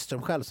det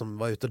Byström själv som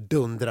var ute och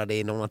dundrade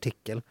i någon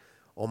artikel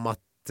om att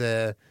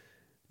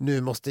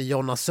nu måste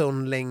Jonna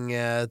Sundling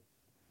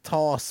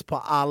tas på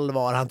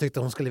allvar. Han tyckte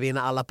hon skulle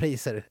vinna alla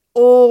priser.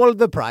 All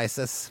the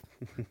prizes.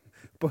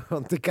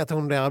 Han tycker att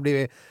hon har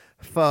blivit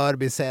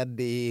förbisedd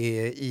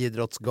i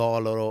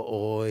idrottsgalor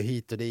och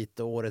hit och dit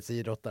och årets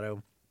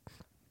idrottare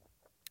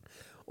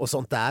och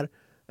sånt där.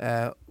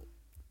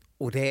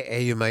 Och det är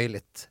ju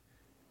möjligt.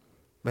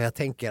 Men jag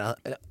tänker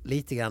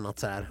lite grann att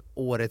så här,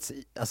 årets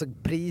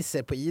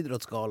priser på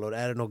idrottsgalor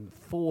är det nog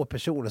få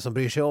personer som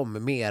bryr sig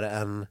om mer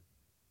än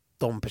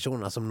de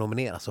personerna som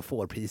nomineras och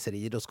får priser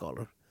i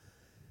idrottsgalor.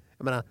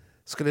 Jag menar,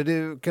 skulle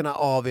du kunna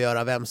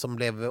avgöra vem som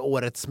blev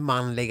årets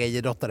manliga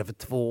idrottare för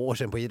 2 år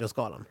sedan på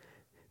idrottsgalan?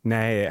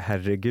 Nej,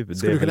 herregud.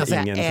 Skulle det är du kunna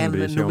säga ingen som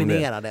bryr en sig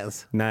nominerad om det.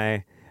 ens?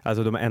 Nej,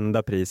 alltså de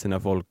enda priserna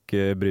folk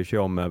bryr sig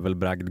om är väl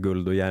bragd,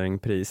 guld och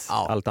Jerringpris.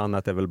 Ja. Allt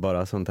annat är väl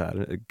bara sånt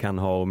här, kan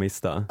ha och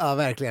mista. Ja,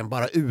 verkligen.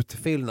 Bara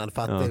utfyllnad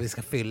för att vi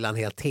ska fylla en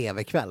hel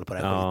tv-kväll på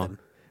den skiten.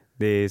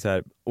 Det är så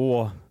här,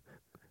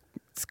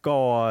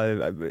 ska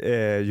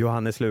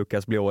Johannes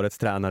Lukas bli årets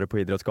tränare på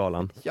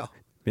idrottsgalan? Ja.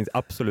 Det finns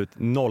absolut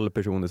 0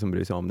 personer som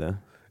bryr sig om det.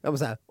 Ja, men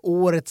så här,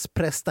 årets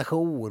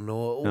prestation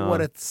och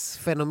årets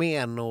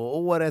fenomen och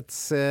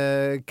årets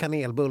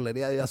kanelbulle.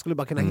 Jag skulle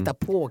bara kunna hitta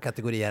på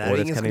kategorier här.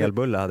 Årets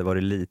kanelbulle hade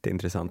varit lite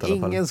intressant i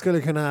alla fall. Ingen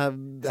skulle kunna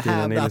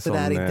hävda att det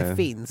där inte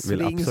finns.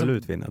 Vill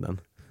absolut vinna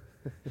den.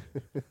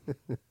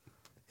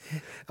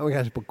 Ja, men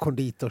kanske på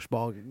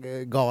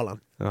konditorsgalan.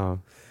 Ja.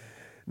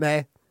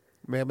 Nej,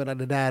 men jag menar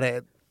det där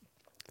är...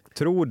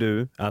 Tror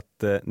du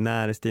att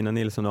när Stina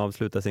Nilsson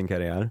avslutar sin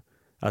karriär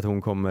att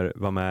hon kommer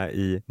vara med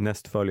i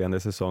nästföljande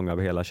säsong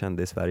av Hela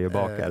Kändis-Sverige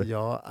bakar?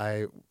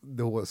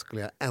 Då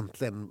skulle jag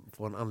äntligen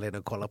få en anledning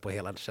att kolla på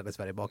Hela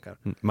Kändis-Sverige bakar.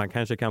 Man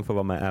kanske kan få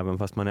vara med även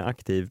fast man är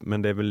aktiv,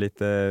 men det är väl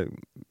lite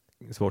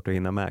svårt att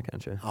hinna med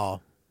kanske.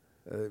 Ja,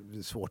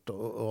 svårt att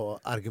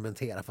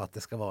argumentera för att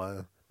det ska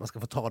vara, man ska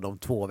få ta de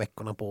 2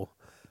 veckorna på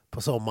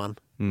sommaren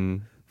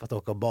för att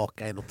åka och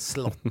baka i något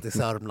slott i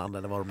Sörmland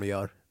eller vad de nu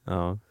gör.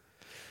 Ja.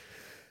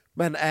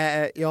 Men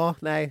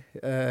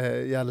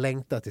jag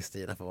längtar till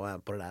Stina för att vara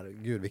med på det där.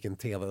 Gud, vilken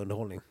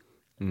tv-underhållning.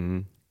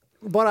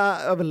 Bara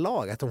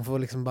överlag att hon får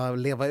liksom bara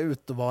leva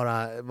ut och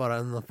vara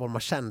en form av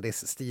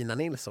kändis Stina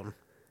Nilsson.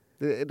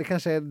 Det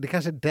kanske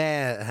är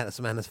det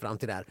som är hennes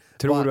framtid där.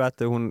 Tror du att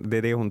det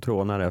är det hon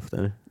trånar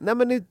efter? Nej,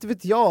 men inte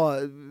vet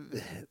jag.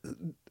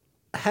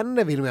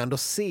 Henne vill man ändå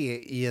se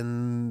i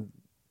en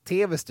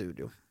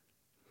tv-studio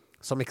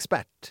som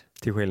expert.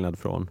 Till skillnad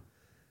från?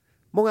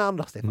 Många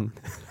andra, Stefan.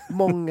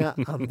 Många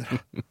andra.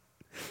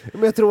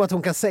 Men jag tror att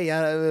hon kan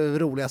säga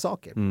roliga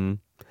saker.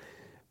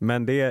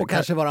 Men och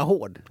kanske vara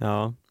hård.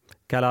 Ja.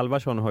 Kalle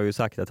Alvarsson har ju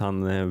sagt att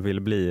han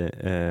vill bli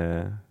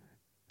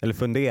eller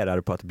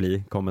funderar på att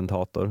bli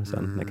kommentator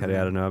sen när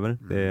karriären är över.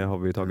 Det har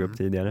vi ju tagit upp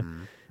tidigare.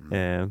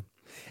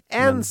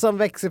 Som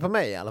växer på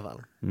mig i alla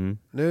fall.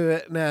 Nu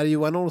när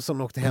Johan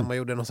Olsson åkte hem och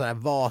gjorde någon sån här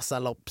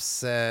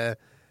Vasalopps...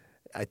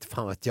 jag vet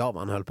fan vet jag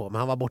vad han höll på, men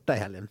han var borta i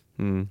helgen.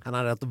 Han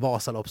hade ett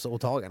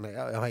Vasaloppsåtagande.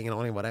 Jag har ingen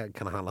aning vad det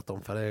kan ha handlat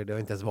om, för det har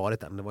inte ens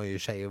varit än. Det var ju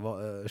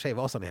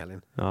Tjejvasan i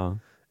helgen. Ja.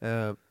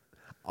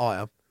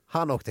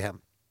 Han åkte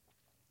hem.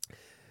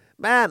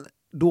 Men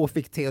då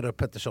fick Theodor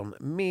Pettersson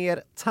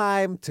mer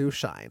time to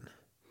shine.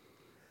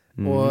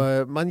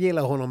 Och man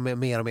gillar honom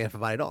mer och mer för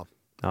varje dag.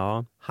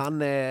 Ja.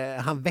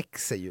 Han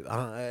växer ju.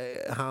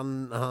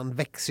 Han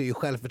växer ju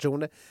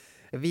självförtroende.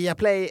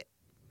 Viaplay,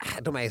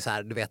 de är ju så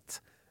här, du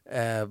vet,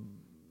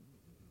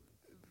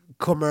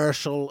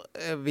 commercial.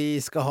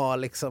 Vi ska ha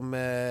liksom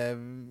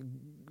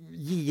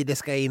Gide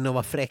ska in och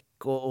vara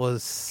fräck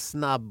och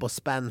snabb och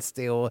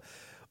spänstig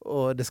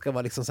och det ska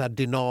vara liksom så här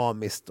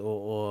dynamiskt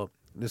och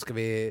nu ska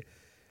vi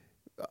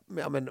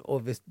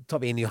och vi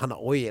tar in Johanna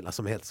Ojala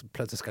som helt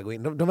plötsligt ska gå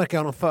in. De verkar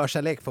ha någon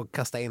förkärlek för att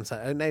kasta in så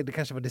här. Nej, det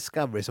kanske var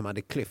Discovery som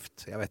hade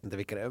Klyft. Jag vet inte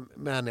vilka det är,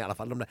 men i alla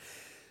fall de där.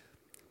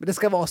 Men det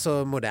ska vara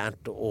så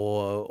modernt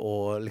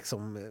och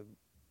liksom,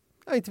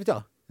 jag inte vet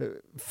jag.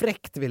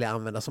 Fräckt vill jag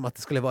använda, som att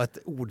det skulle vara ett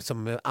ord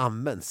som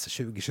används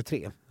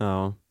 2023.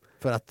 Ja.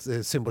 För att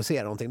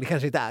symbolisera någonting. Det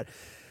kanske inte är.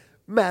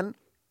 Men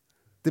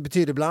det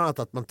betyder bland annat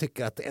att man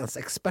tycker att ens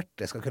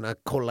experter ska kunna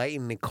kolla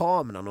in i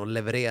kameran och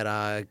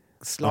leverera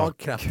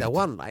slagkraftiga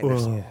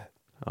one-liners.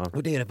 Ja.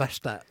 Och det är det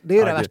värsta. Det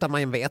är det värsta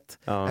man vet.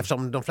 Ja.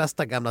 Eftersom de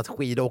flesta gamla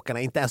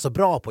skidåkarna inte är så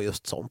bra på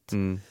just sånt.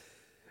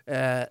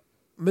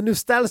 Men nu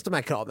ställs de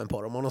här kraven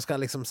på dem och de ska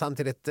liksom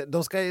samtidigt,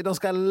 de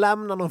ska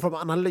lämna någon form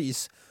av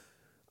analys.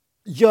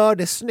 Gör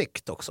det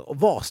snyggt också och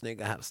var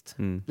snygga helst.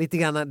 Lite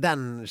grann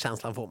den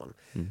känslan får man.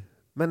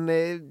 Men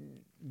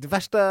det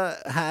värsta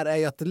här är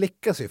ju att det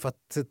lyckas ju, för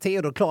att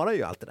Theodor klarar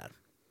ju allt det där.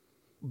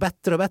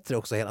 Bättre och bättre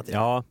också hela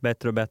tiden. Ja,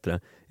 bättre och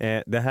bättre.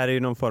 Det här är ju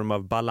någon form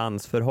av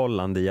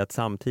balansförhållande i att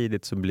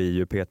samtidigt så blir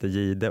ju Peter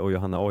Gide och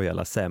Johanna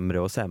Ojala sämre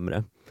och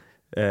sämre.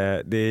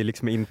 Det är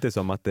liksom inte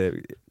som att det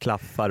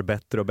klaffar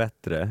bättre och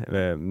bättre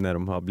när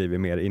de har blivit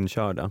mer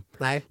inkörda.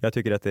 Nej. Jag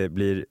tycker att det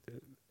blir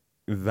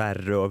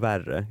värre och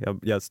värre.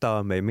 Jag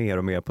stör mig mer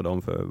och mer på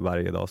dem för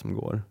varje dag som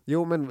går.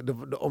 Jo,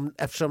 men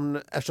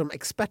eftersom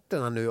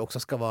experterna nu också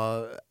ska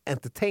vara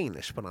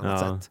entertainers på något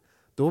annat sätt,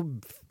 då,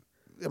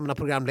 jag menar,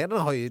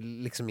 programledarna har ju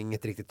liksom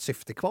inget riktigt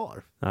syfte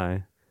kvar.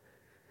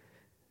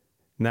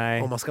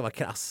 Nej. Om man ska vara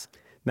krass.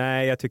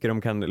 Nej, jag tycker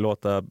de kan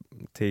låta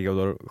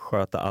Theodor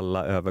sköta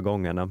alla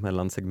övergångarna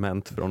mellan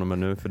segment från och med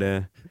nu, för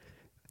det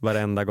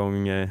varenda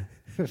gång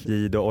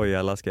Gide och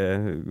Ojala ska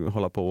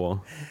hålla på och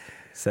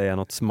säga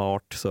något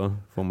smart så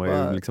får man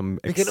ju liksom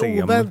exem.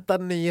 Vilken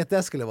oväntad nyhet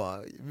det skulle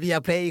vara.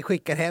 Viaplay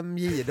skickar hem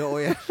Gide och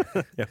Ojala.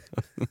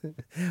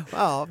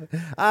 Ja,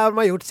 de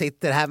har gjort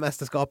sitt i det här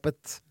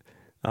mästerskapet.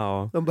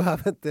 Ja. De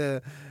behöver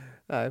inte...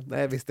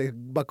 Nej, visst, det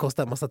bara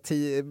kostar en massa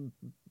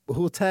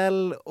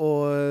hotell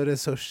och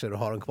resurser att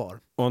ha dem kvar.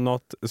 Och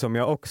något som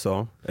jag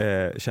också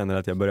känner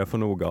att jag börjar få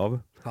nog av.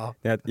 Ja.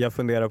 Jag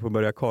funderar på att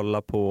börja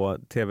kolla på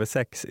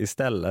TV6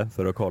 istället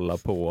för att kolla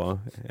på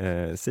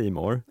C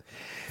More.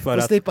 För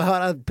att slippa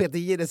höra Peter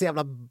Gides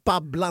jävla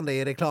babblande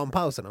i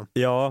reklampauserna.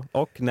 Ja,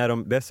 och när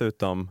de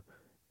dessutom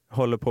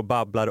håller på och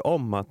babblar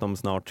om att de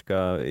snart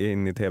ska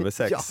in i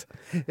TV6.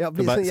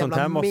 Sånt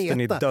här måste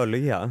ni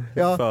dölja.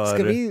 Ja, för...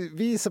 Ska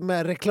vi som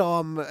är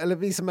reklam, eller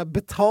vi som är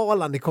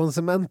betalande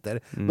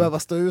konsumenter behöva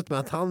stå ut med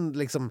att han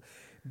liksom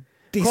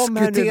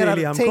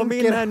diskuterar, kom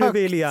in här nu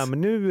William,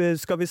 nu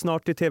ska vi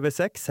snart till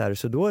TV6 här,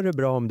 så då är det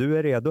bra om du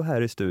är redo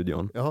här i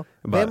studion. Ja.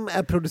 Vem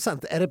är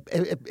producent?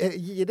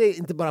 Är det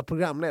inte bara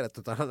programledet,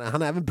 utan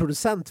han är även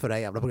producent för det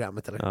här jävla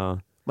programmet, eller? Ja.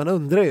 Man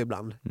undrar ju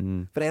ibland.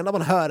 För det enda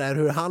man hör är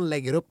hur han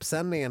lägger upp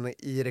sändningen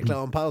i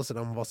reklampausen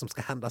om vad som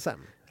ska hända sen.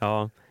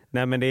 Ja,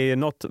 nej, men det är ju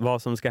något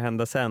vad som ska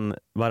hända sen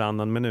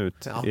varannan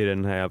minut i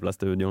den här jävla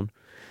studion.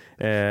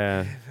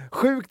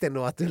 Sjukt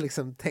ändå att du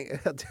liksom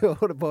att du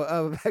håller på att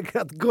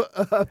överväga att gå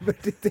över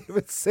till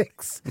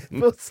TV6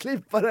 för att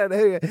slippa det.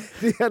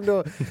 Det är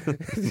ändå,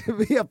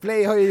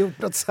 Viaplay har ju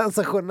gjort något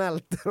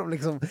sensationellt där de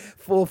liksom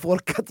får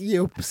folk att ge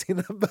upp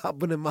sina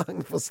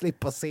abonnemang för att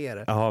slippa se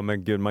det. Ja,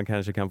 men gud, man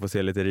kanske kan få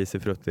se lite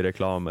risifrutt i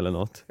reklam eller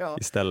något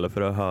istället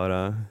för att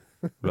höra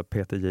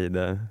Peter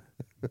Gide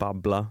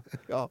babbla.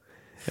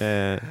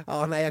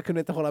 Nej, jag kunde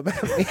inte hålla med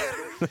mer.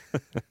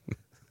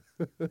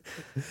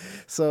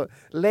 Så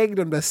lägg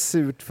de där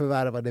surt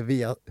förvärvade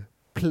via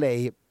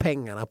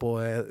Play-pengarna på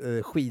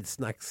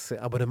Skidsnacks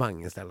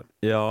abonnemang istället.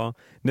 Ja,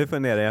 nu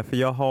funderar jag, för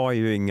jag har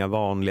ju inga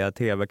vanliga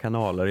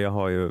tv-kanaler. Jag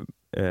har ju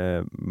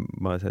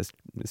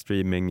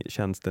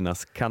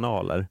streamingtjänsternas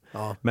kanaler.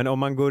 Ja. Men om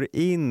man går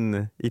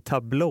in i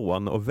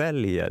tablån och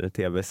väljer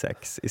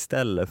TV6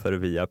 istället för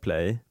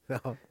Viaplay,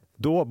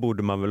 då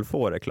borde man väl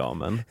få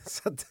reklamen.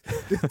 Så att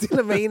du till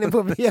och med är inne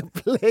på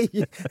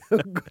Viaplay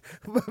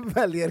och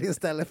väljer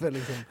istället för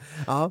liksom...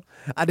 Ja,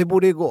 det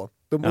borde ju gå.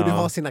 De borde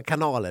ha sina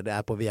kanaler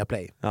där på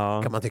Viaplay,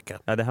 kan man tycka.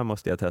 Ja, det här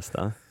måste jag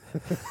testa.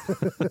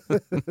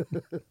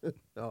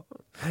 Ja,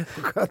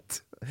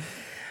 gott.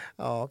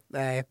 Ja,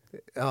 nej.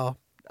 Ja,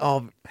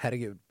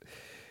 herregud.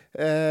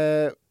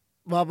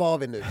 Vad var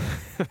vi nu?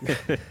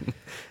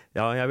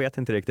 Ja, jag vet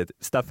inte riktigt.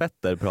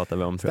 Stafetter pratar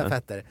vi om, tror jag.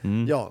 Stafetter.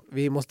 Ja,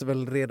 vi måste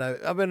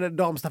väl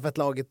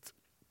damstafettlaget.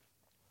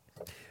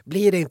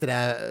 Blir det inte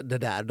det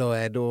där,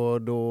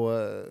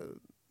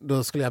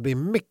 då skulle jag bli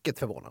mycket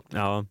förvånad.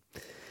 Ja.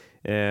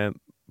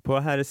 På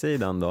här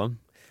sidan då?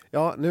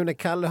 Ja, nu när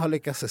Kalle har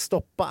lyckats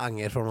stoppa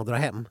Anger från att dra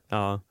hem.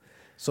 Ja.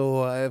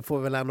 så får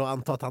vi väl ändå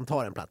anta att han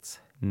tar en plats.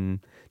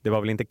 Det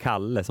var väl inte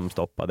Kalle som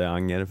stoppade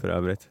Anger för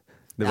övrigt?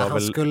 Det var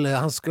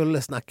han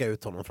skulle snacka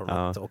ut honom från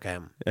att åka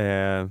hem.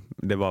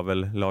 Det var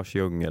väl Lars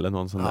Ljung eller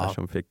någon sån där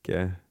som fick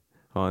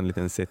ha en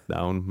liten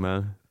sit-down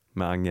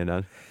med Anger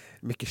där.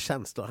 Mycket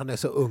känslor. Han är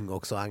så ung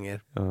också,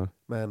 Anger. Ja.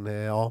 Men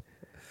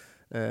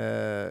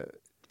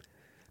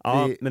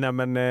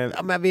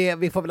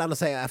vi får väl ändå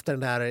säga efter den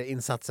där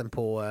insatsen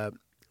på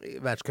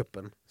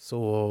världscupen,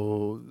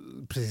 så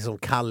precis som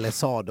Kalle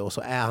sa då,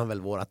 så är han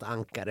väl vårat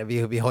ankare.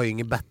 Vi har ju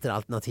ingen bättre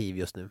alternativ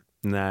just nu.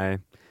 Nej,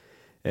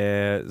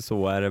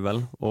 så är det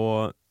väl.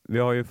 Och vi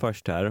har ju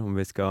först här, om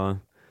vi ska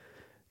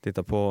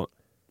titta på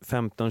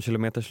 15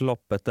 kilometers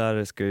loppet,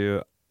 där ska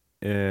ju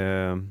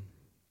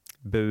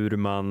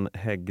Burman,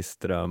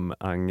 Häggström,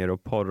 Anger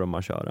och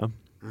Poromaa köra.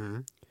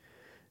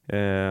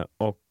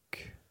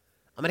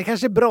 Men det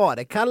kanske är bra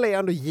det. Kalle är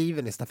ändå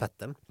given i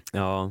stafetten.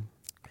 Ja.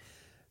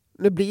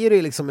 Nu blir det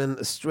ju liksom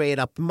en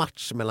straight up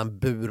match mellan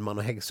Burman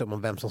och Häggström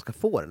om vem som ska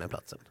få den här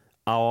platsen.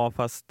 Ja,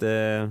 fast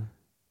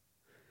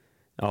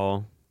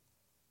ja.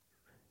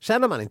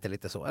 Känner man inte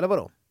lite så, eller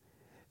vadå?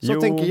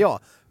 Så tänker jag.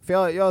 För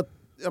jag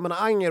menar,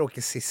 Anger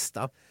åker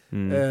sista.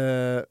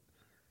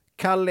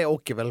 Kalle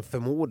åker väl,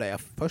 förmodar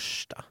jag,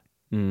 första.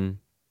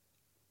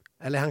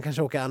 Eller han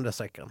kanske åker andra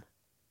sträckan.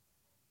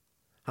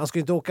 Han ska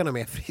ju inte åka någon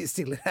mer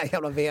fristil i det här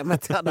jävla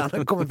VMet hade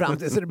han kommit fram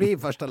till, så det blir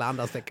första eller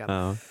andra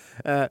sträckan.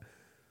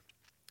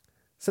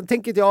 Sen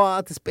tänker jag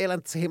att det spelar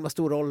inte så himla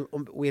stor roll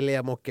om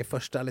William åker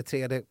första eller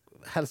tredje.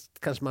 Helst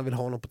kanske man vill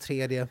ha honom på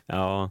tredje.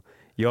 Ja,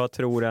 jag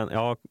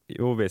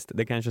tror visst,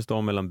 det kanske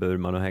står mellan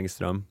Burman och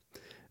Häggström.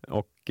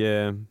 Och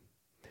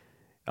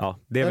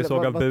det vi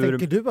såg av vad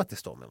tänker du att det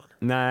står mellan?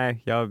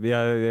 Nej, jag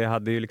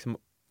hade ju liksom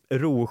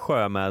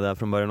Rosjö med där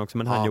från början också,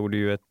 men han gjorde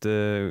ju ett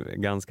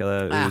ganska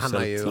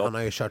uselt lopp. Han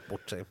har ju kört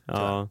bort sig.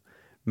 Ja.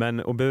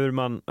 Och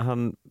Burman,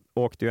 han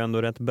åkte ju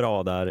ändå rätt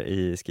bra där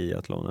i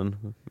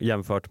skiathlonen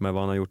jämfört med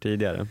vad han har gjort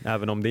tidigare.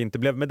 Även om det inte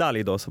blev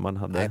medalj då som han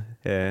hade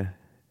Nej,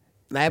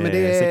 men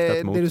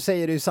det du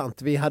säger är ju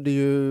sant. Vi hade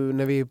ju,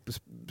 när vi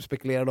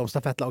spekulerade om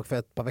stafettlag för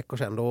ett par veckor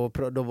sedan,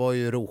 då var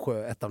ju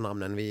Rosjö ett av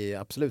namnen vi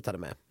absolut hade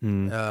med.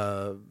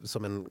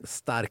 Som en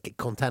stark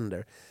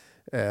contender.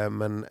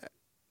 Men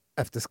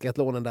efter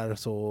skiathlonen där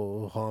så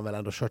har han väl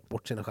ändå kört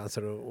bort sina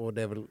chanser, och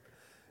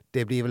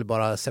det blir väl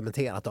bara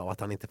cementerat av att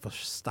han inte får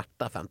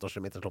starta 15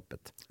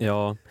 km-loppet.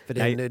 Ja.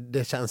 För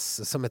det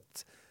känns som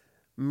ett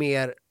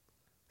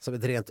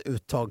rent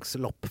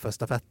uttagslopp för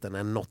stafetten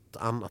än något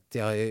annat.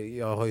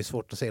 Jag har ju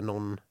svårt att se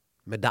någon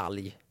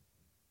medalj.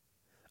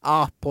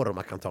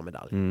 Poromaa kan ta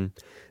medalj.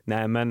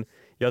 Nej, men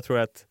jag tror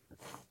att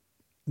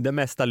det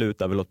mesta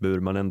lutar väl åt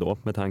Burman ändå,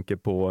 med tanke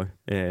på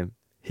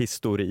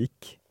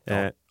historik.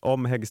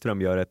 Om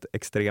Häggström gör ett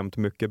extremt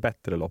mycket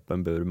bättre lopp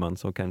än Burman,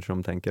 så kanske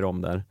de tänker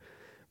om där.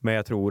 Men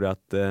jag tror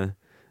att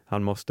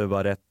han måste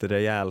vara rätt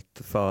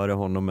rejält före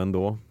honom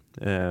ändå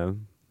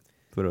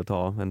för att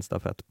ta en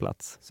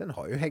stafettplats. Sen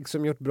har ju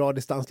Häggström gjort bra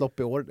distanslopp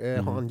i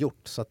år, har han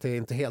gjort, så att det är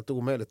inte helt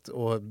omöjligt,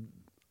 och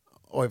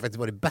har ju faktiskt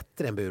varit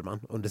bättre än Burman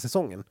under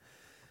säsongen.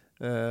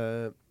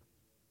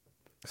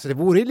 Så det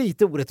vore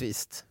lite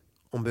orättvist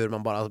om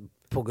Burman bara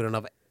på grund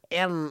av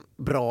en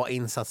bra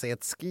insats i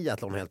ett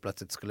skiathlon helt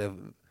plötsligt skulle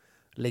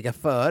ligga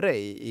före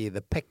i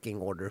the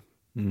pecking order.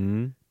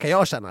 Kan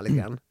jag känna lite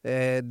grann.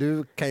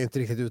 Du kan ju inte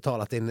riktigt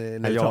uttala att det är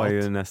neutralt. Jag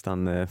är ju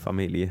nästan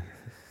familj.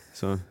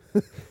 Så.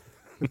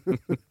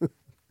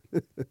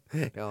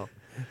 Ja,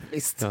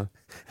 visst. Ja.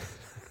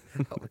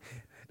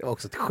 Det var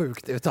också ett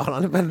sjukt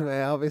uttalande, men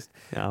ja, visst.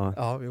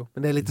 Jo.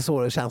 Men det är lite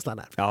så känslan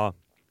där. Ja.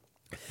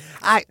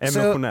 Nej,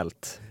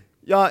 emotionellt.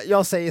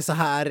 Jag säger så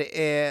här,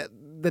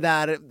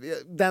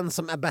 den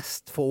som är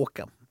bäst får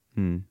åka.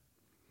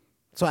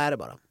 Så är det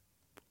bara.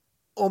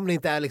 Om det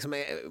inte är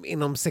liksom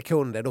inom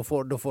sekunder, då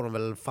får de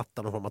väl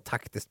fatta någon form av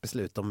taktiskt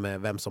beslut om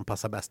vem som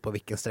passar bäst på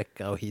vilken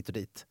sträcka och hit och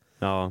dit.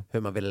 Ja.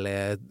 Hur man vill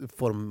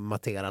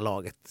formatera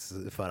laget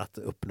för att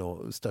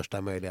uppnå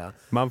största möjliga.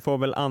 Man får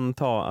väl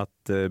anta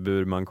att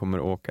Burman kommer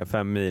åka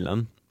 5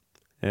 milen.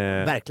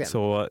 Verkligen.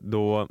 Så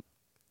då,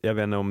 jag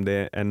vet inte om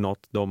det är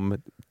något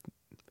de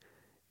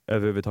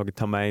överhuvudtaget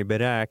tar med i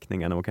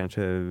beräkningarna och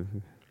kanske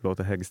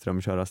låter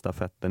Häggström köra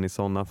stafetten i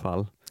sådana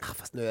fall.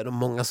 Fast nu är det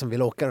många som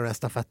vill åka den här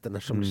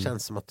stafetten, som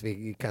känns som att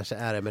vi kanske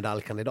är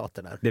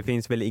medaljkandidater där. Det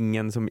finns väl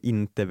ingen som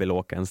inte vill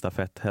åka en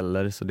stafett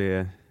heller, så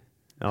det...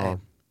 Ja.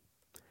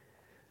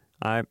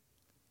 Nej.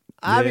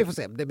 Vi får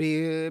se. Det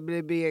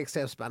blir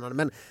extremt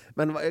spännande.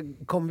 Men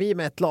kom vi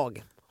med ett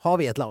lag? Har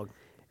vi ett lag?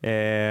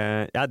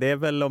 Det är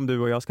väl om du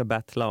och jag ska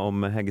battla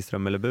om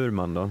Häggström eller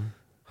Burman då.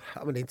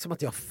 Ja, men det är inte som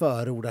att jag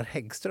förordar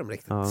Häggström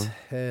riktigt.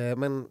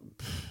 Men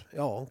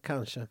ja,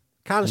 kanske.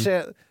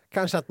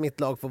 Kanske att mitt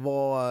lag får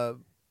vara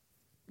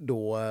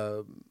då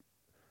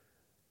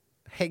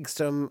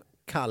Häggström,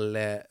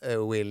 Kalle,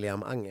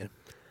 William, Anger.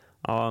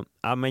 Ja,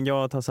 men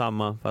jag tar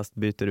samma fast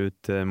byter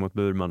ut mot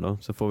Burman då.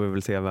 Så får vi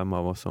väl se vem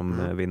av oss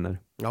som vinner.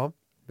 Ja,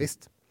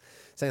 visst.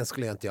 Sen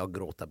skulle jag inte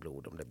gråta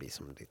blod om det blir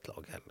som ditt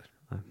lag heller.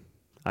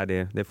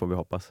 Nej, det får vi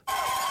hoppas.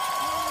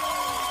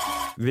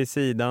 vid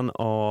sidan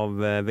av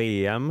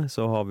VM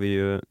så har vi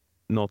ju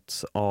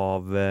nåtts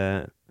av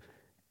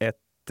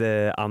ett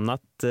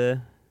annat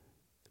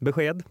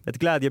besked, ett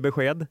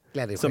glädjebesked.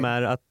 Som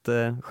är att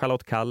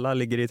Charlotte Kallas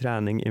ligger i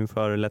träning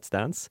inför Let's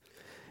Dance.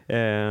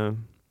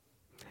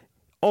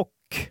 Och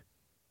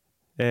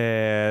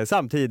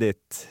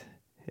samtidigt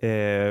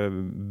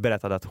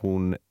berättade att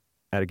hon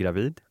är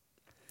gravid.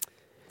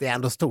 Det är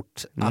ändå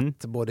stort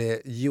att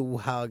både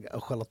Johaug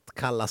och Charlotte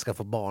Kallas ska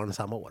få barn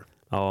samma år.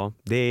 Ja,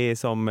 det är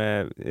som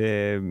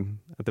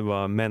att det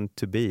var meant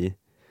to be.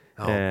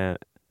 Ja.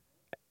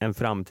 En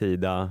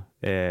framtida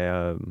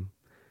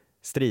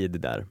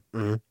strid där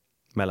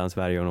mellan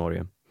Sverige och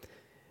Norge.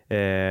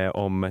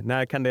 Om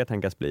när kan det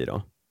tänkas bli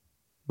då?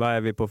 Vad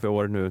är vi på för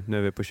år nu? Nu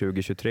är vi på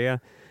 2023.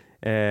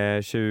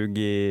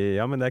 20,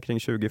 ja men där kring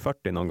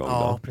 2040 någon gång då.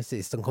 Ja,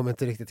 precis. De kommer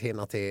inte riktigt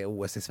hinna till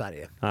OS i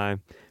Sverige. Nej,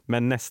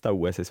 men nästa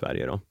OS i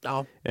Sverige då.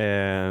 Ja.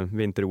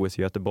 Vinter-OS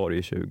i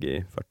Göteborg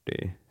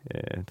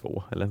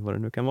 2042 eller vad det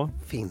nu kan vara.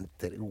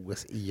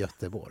 Vinter-OS i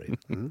Göteborg.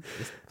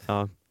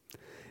 Ja.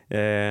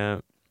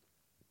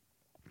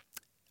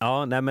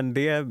 Ja, nej men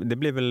det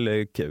blir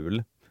väl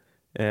kul.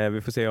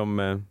 Vi får se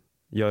om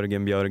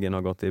Jörgen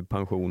har gått i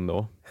pension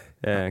då.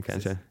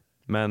 Kanske.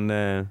 Men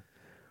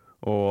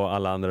och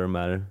alla andra de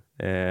här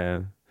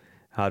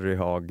Harry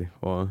Hag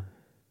och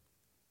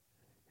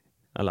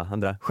alla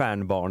andra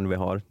stjärnbarn vi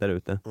har där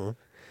ute.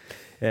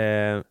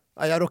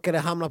 Jag råkade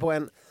hamna på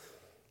en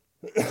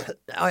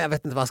jag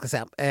vet inte vad jag ska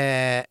säga.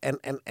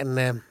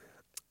 En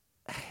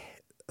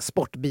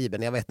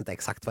sportbibeln, jag vet inte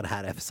exakt vad det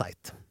här är för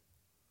sajt.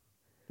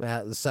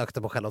 Jag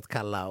sökte på Charlotte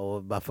Kallas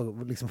och bara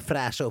för liksom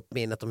fräscha upp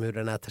minnet om hur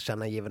den här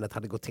tillkännagivandet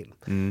hade gått till.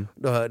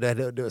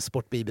 Då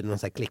sportbibeln någon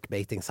sån här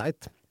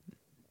clickbaiting-sajt.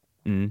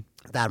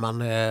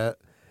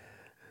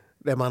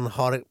 Där man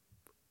har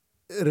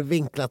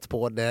vinklat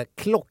på det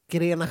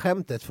klockrena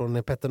skämtet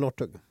från Petter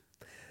Northug.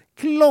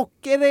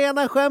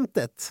 Klockrena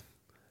skämtet!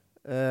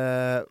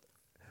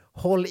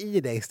 Håll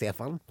i dig,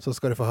 Stefan, så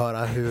ska du få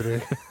höra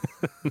hur...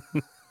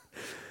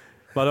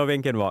 Vadå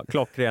vinkeln var?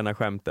 Klockrena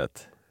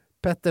skämtet?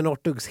 Petter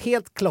Northugs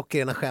helt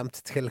klockrena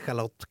skämt till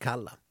Charlotte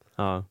Kallas.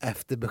 Ja.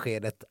 Efter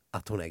beskedet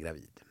att hon är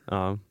gravid.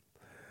 Ja.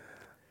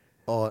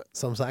 Och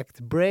som sagt,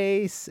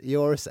 brace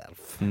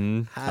yourself.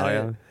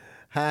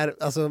 Här,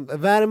 alltså,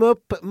 värm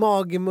upp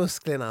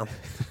magmusklerna.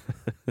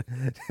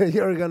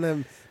 You're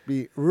gonna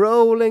be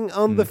rolling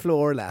on the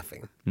floor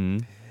laughing.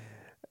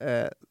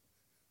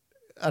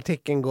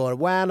 Artikeln går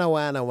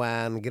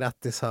wan.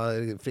 Grattis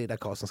har Frida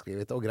Karlsson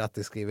skrivit. Och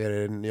grattis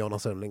skriver Jonna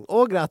Sundling.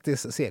 Och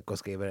grattis CK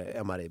skriver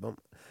Emma Ribom.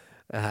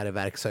 Det här är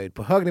verkshöjd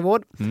på hög nivå.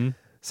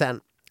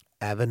 Sen,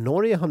 även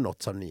Norge har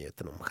nåtts av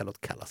nyheten om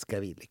Charlotte Kallas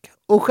gravidlycka.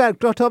 Och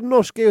självklart har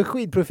norska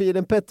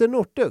skidprofilen Petter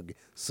Northug,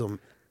 som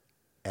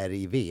är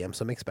i VM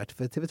som expert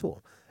för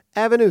TV2,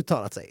 även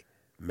uttalat sig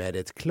med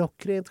ett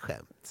klockrent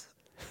skämt.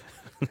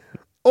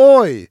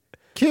 Oj,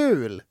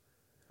 kul!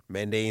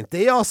 Men det är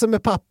inte jag som är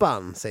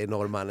pappan, säger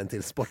norrmannen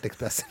till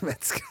Sportexpressen med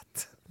ett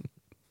skratt.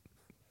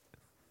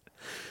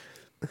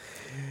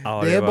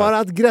 Ja, det är bara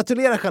att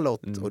gratulera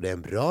Charlotte och det är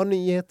en bra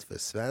nyhet för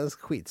svensk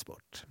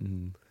skidsport.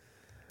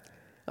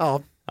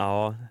 Ja,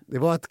 det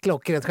var ett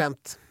klockrent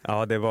skämt.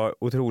 Ja, det var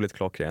otroligt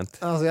klockrent.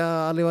 Alltså, jag har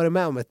aldrig varit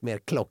med om ett mer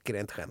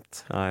klockrent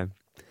skämt. Nej.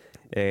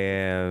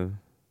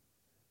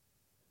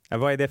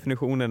 Vad är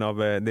definitionen av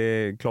det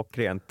är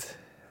klockrent?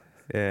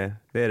 Det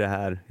är det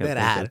här. Det är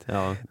det här.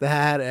 Ja. Det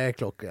här är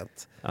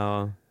klockrent.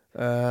 Ja.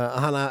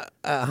 Han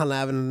har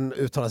även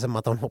uttalat sig om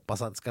att han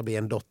hoppas att det ska bli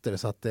en dotter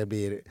så att det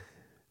blir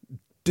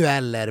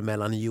dueller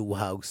mellan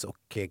Johaugs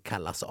och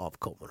Kallas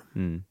avkommor.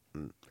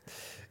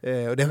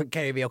 Och det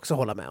kan ju vi också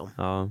hålla med om.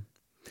 Ja.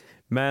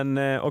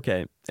 Men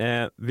okej.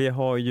 Vi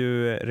har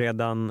ju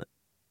redan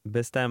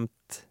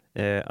bestämt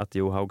att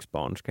Johaugs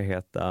barn ska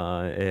heta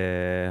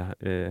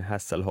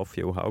Hasselhoff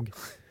Johaug.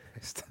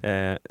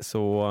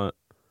 Så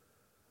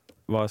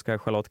vad ska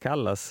Charlotte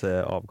Kallas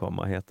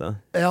avkomma heta?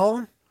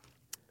 Ja.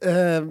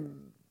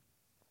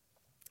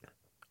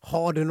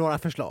 Har du några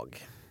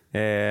förslag?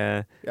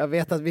 Jag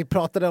vet att vi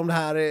pratade om det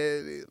här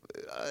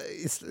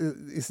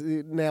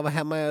när jag var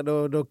hemma,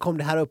 då kom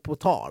det här upp på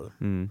tal.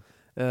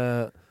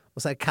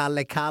 Och så här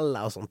Kalle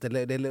Kalla och sånt,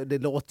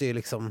 det låter ju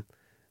liksom,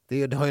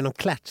 det har ju någon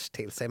klatsch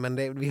till sig,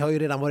 men vi har ju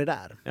redan varit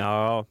där.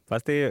 Ja,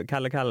 fast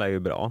Kalle Kalla är ju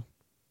bra.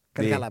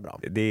 Kalle Kalla är bra.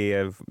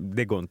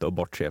 Det går inte att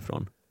bortse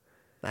från.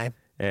 Nej.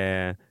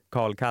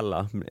 Karl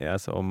Kalla,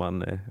 alltså om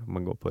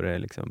man går på det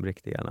liksom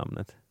riktiga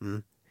namnet.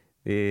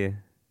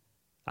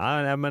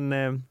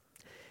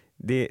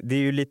 Det är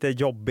ju lite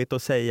jobbigt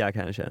att säga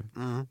kanske.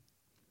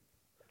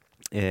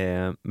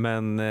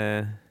 Men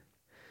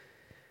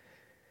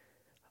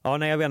ja,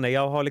 nej, jag vet inte.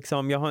 Jag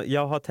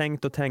har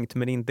tänkt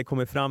men inte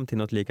kommit fram till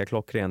något lika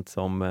klockrent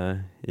som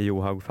i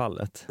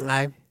Johaug-fallet.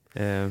 Nej.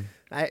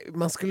 Nej,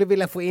 man skulle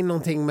vilja få in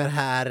någonting med det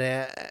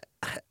här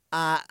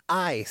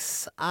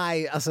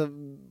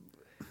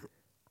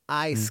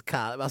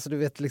ice-kall, alltså du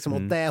vet liksom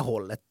åt det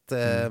hållet.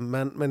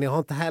 Men jag har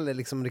inte heller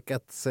liksom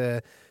lyckats.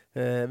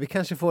 Vi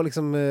kanske får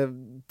liksom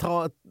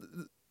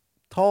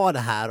ta det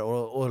här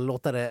och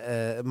låta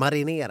det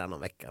marinera någon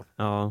vecka.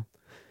 Ja,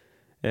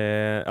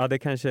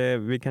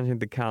 vi kanske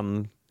inte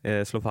kan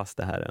slå fast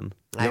det här än.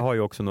 Nej. Vi har ju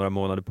också några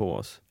månader på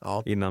oss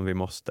innan vi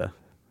måste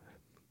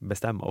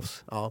bestämma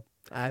oss. Ja,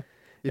 nej,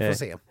 vi får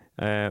se.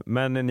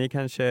 Men ni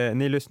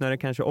lyssnare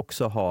kanske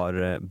också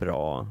har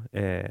bra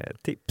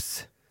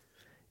tips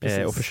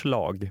och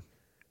förslag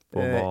på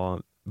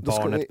vad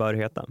barnet bör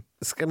heta.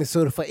 Ska ni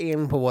surfa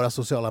in på våra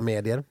sociala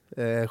medier.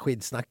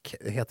 Skidsnack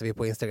heter vi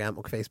på Instagram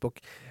och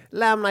Facebook.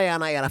 Lämna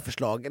gärna era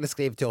förslag eller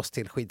skriv till oss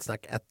till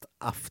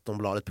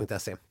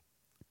skidsnack@aftonbladet.se.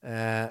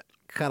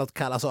 Charlotte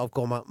Kallas av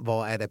komma,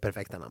 vad är det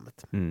perfekta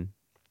namnet?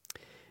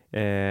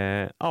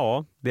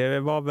 Ja, det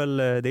var väl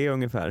det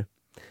ungefär.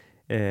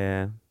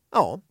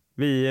 Ja.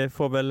 Vi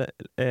får väl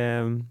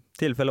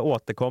tillfälle att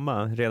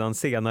återkomma redan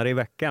senare i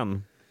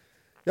veckan.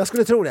 Jag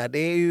skulle tro det.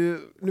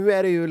 Nu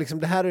är det ju liksom,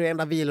 det här är ju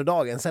enda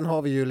vilodagen. Sen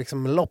har vi ju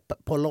liksom lopp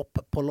på lopp.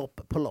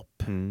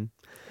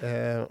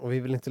 Och vi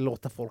vill inte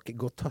låta folk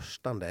gå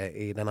törstande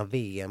i denna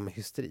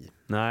VM-hysteri.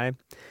 Nej,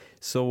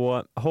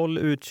 så håll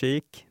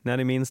utkik. När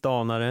ni minst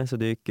anar det så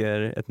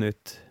dyker ett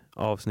nytt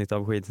avsnitt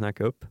av Skidsnack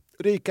upp.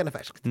 Rykande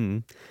färskt.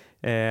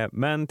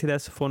 Men till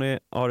dess får ni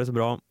ha det så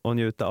bra och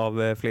njuta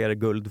av fler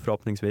guld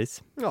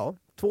förhoppningsvis. Ja,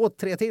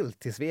 2-3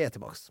 tills vi är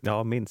tillbaks.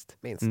 Ja, minst.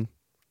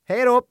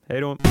 Hej då!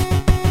 Hej då!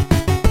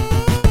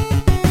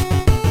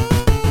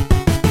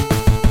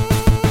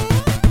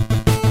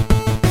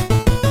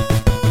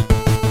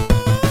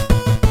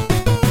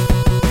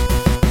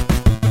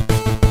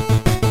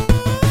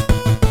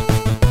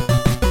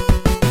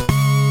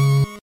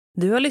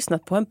 Du har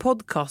lyssnat på en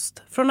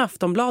podcast från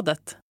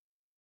Aftonbladet.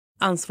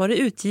 Ansvarig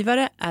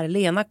utgivare är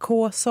Lena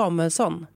K. Samuelsson.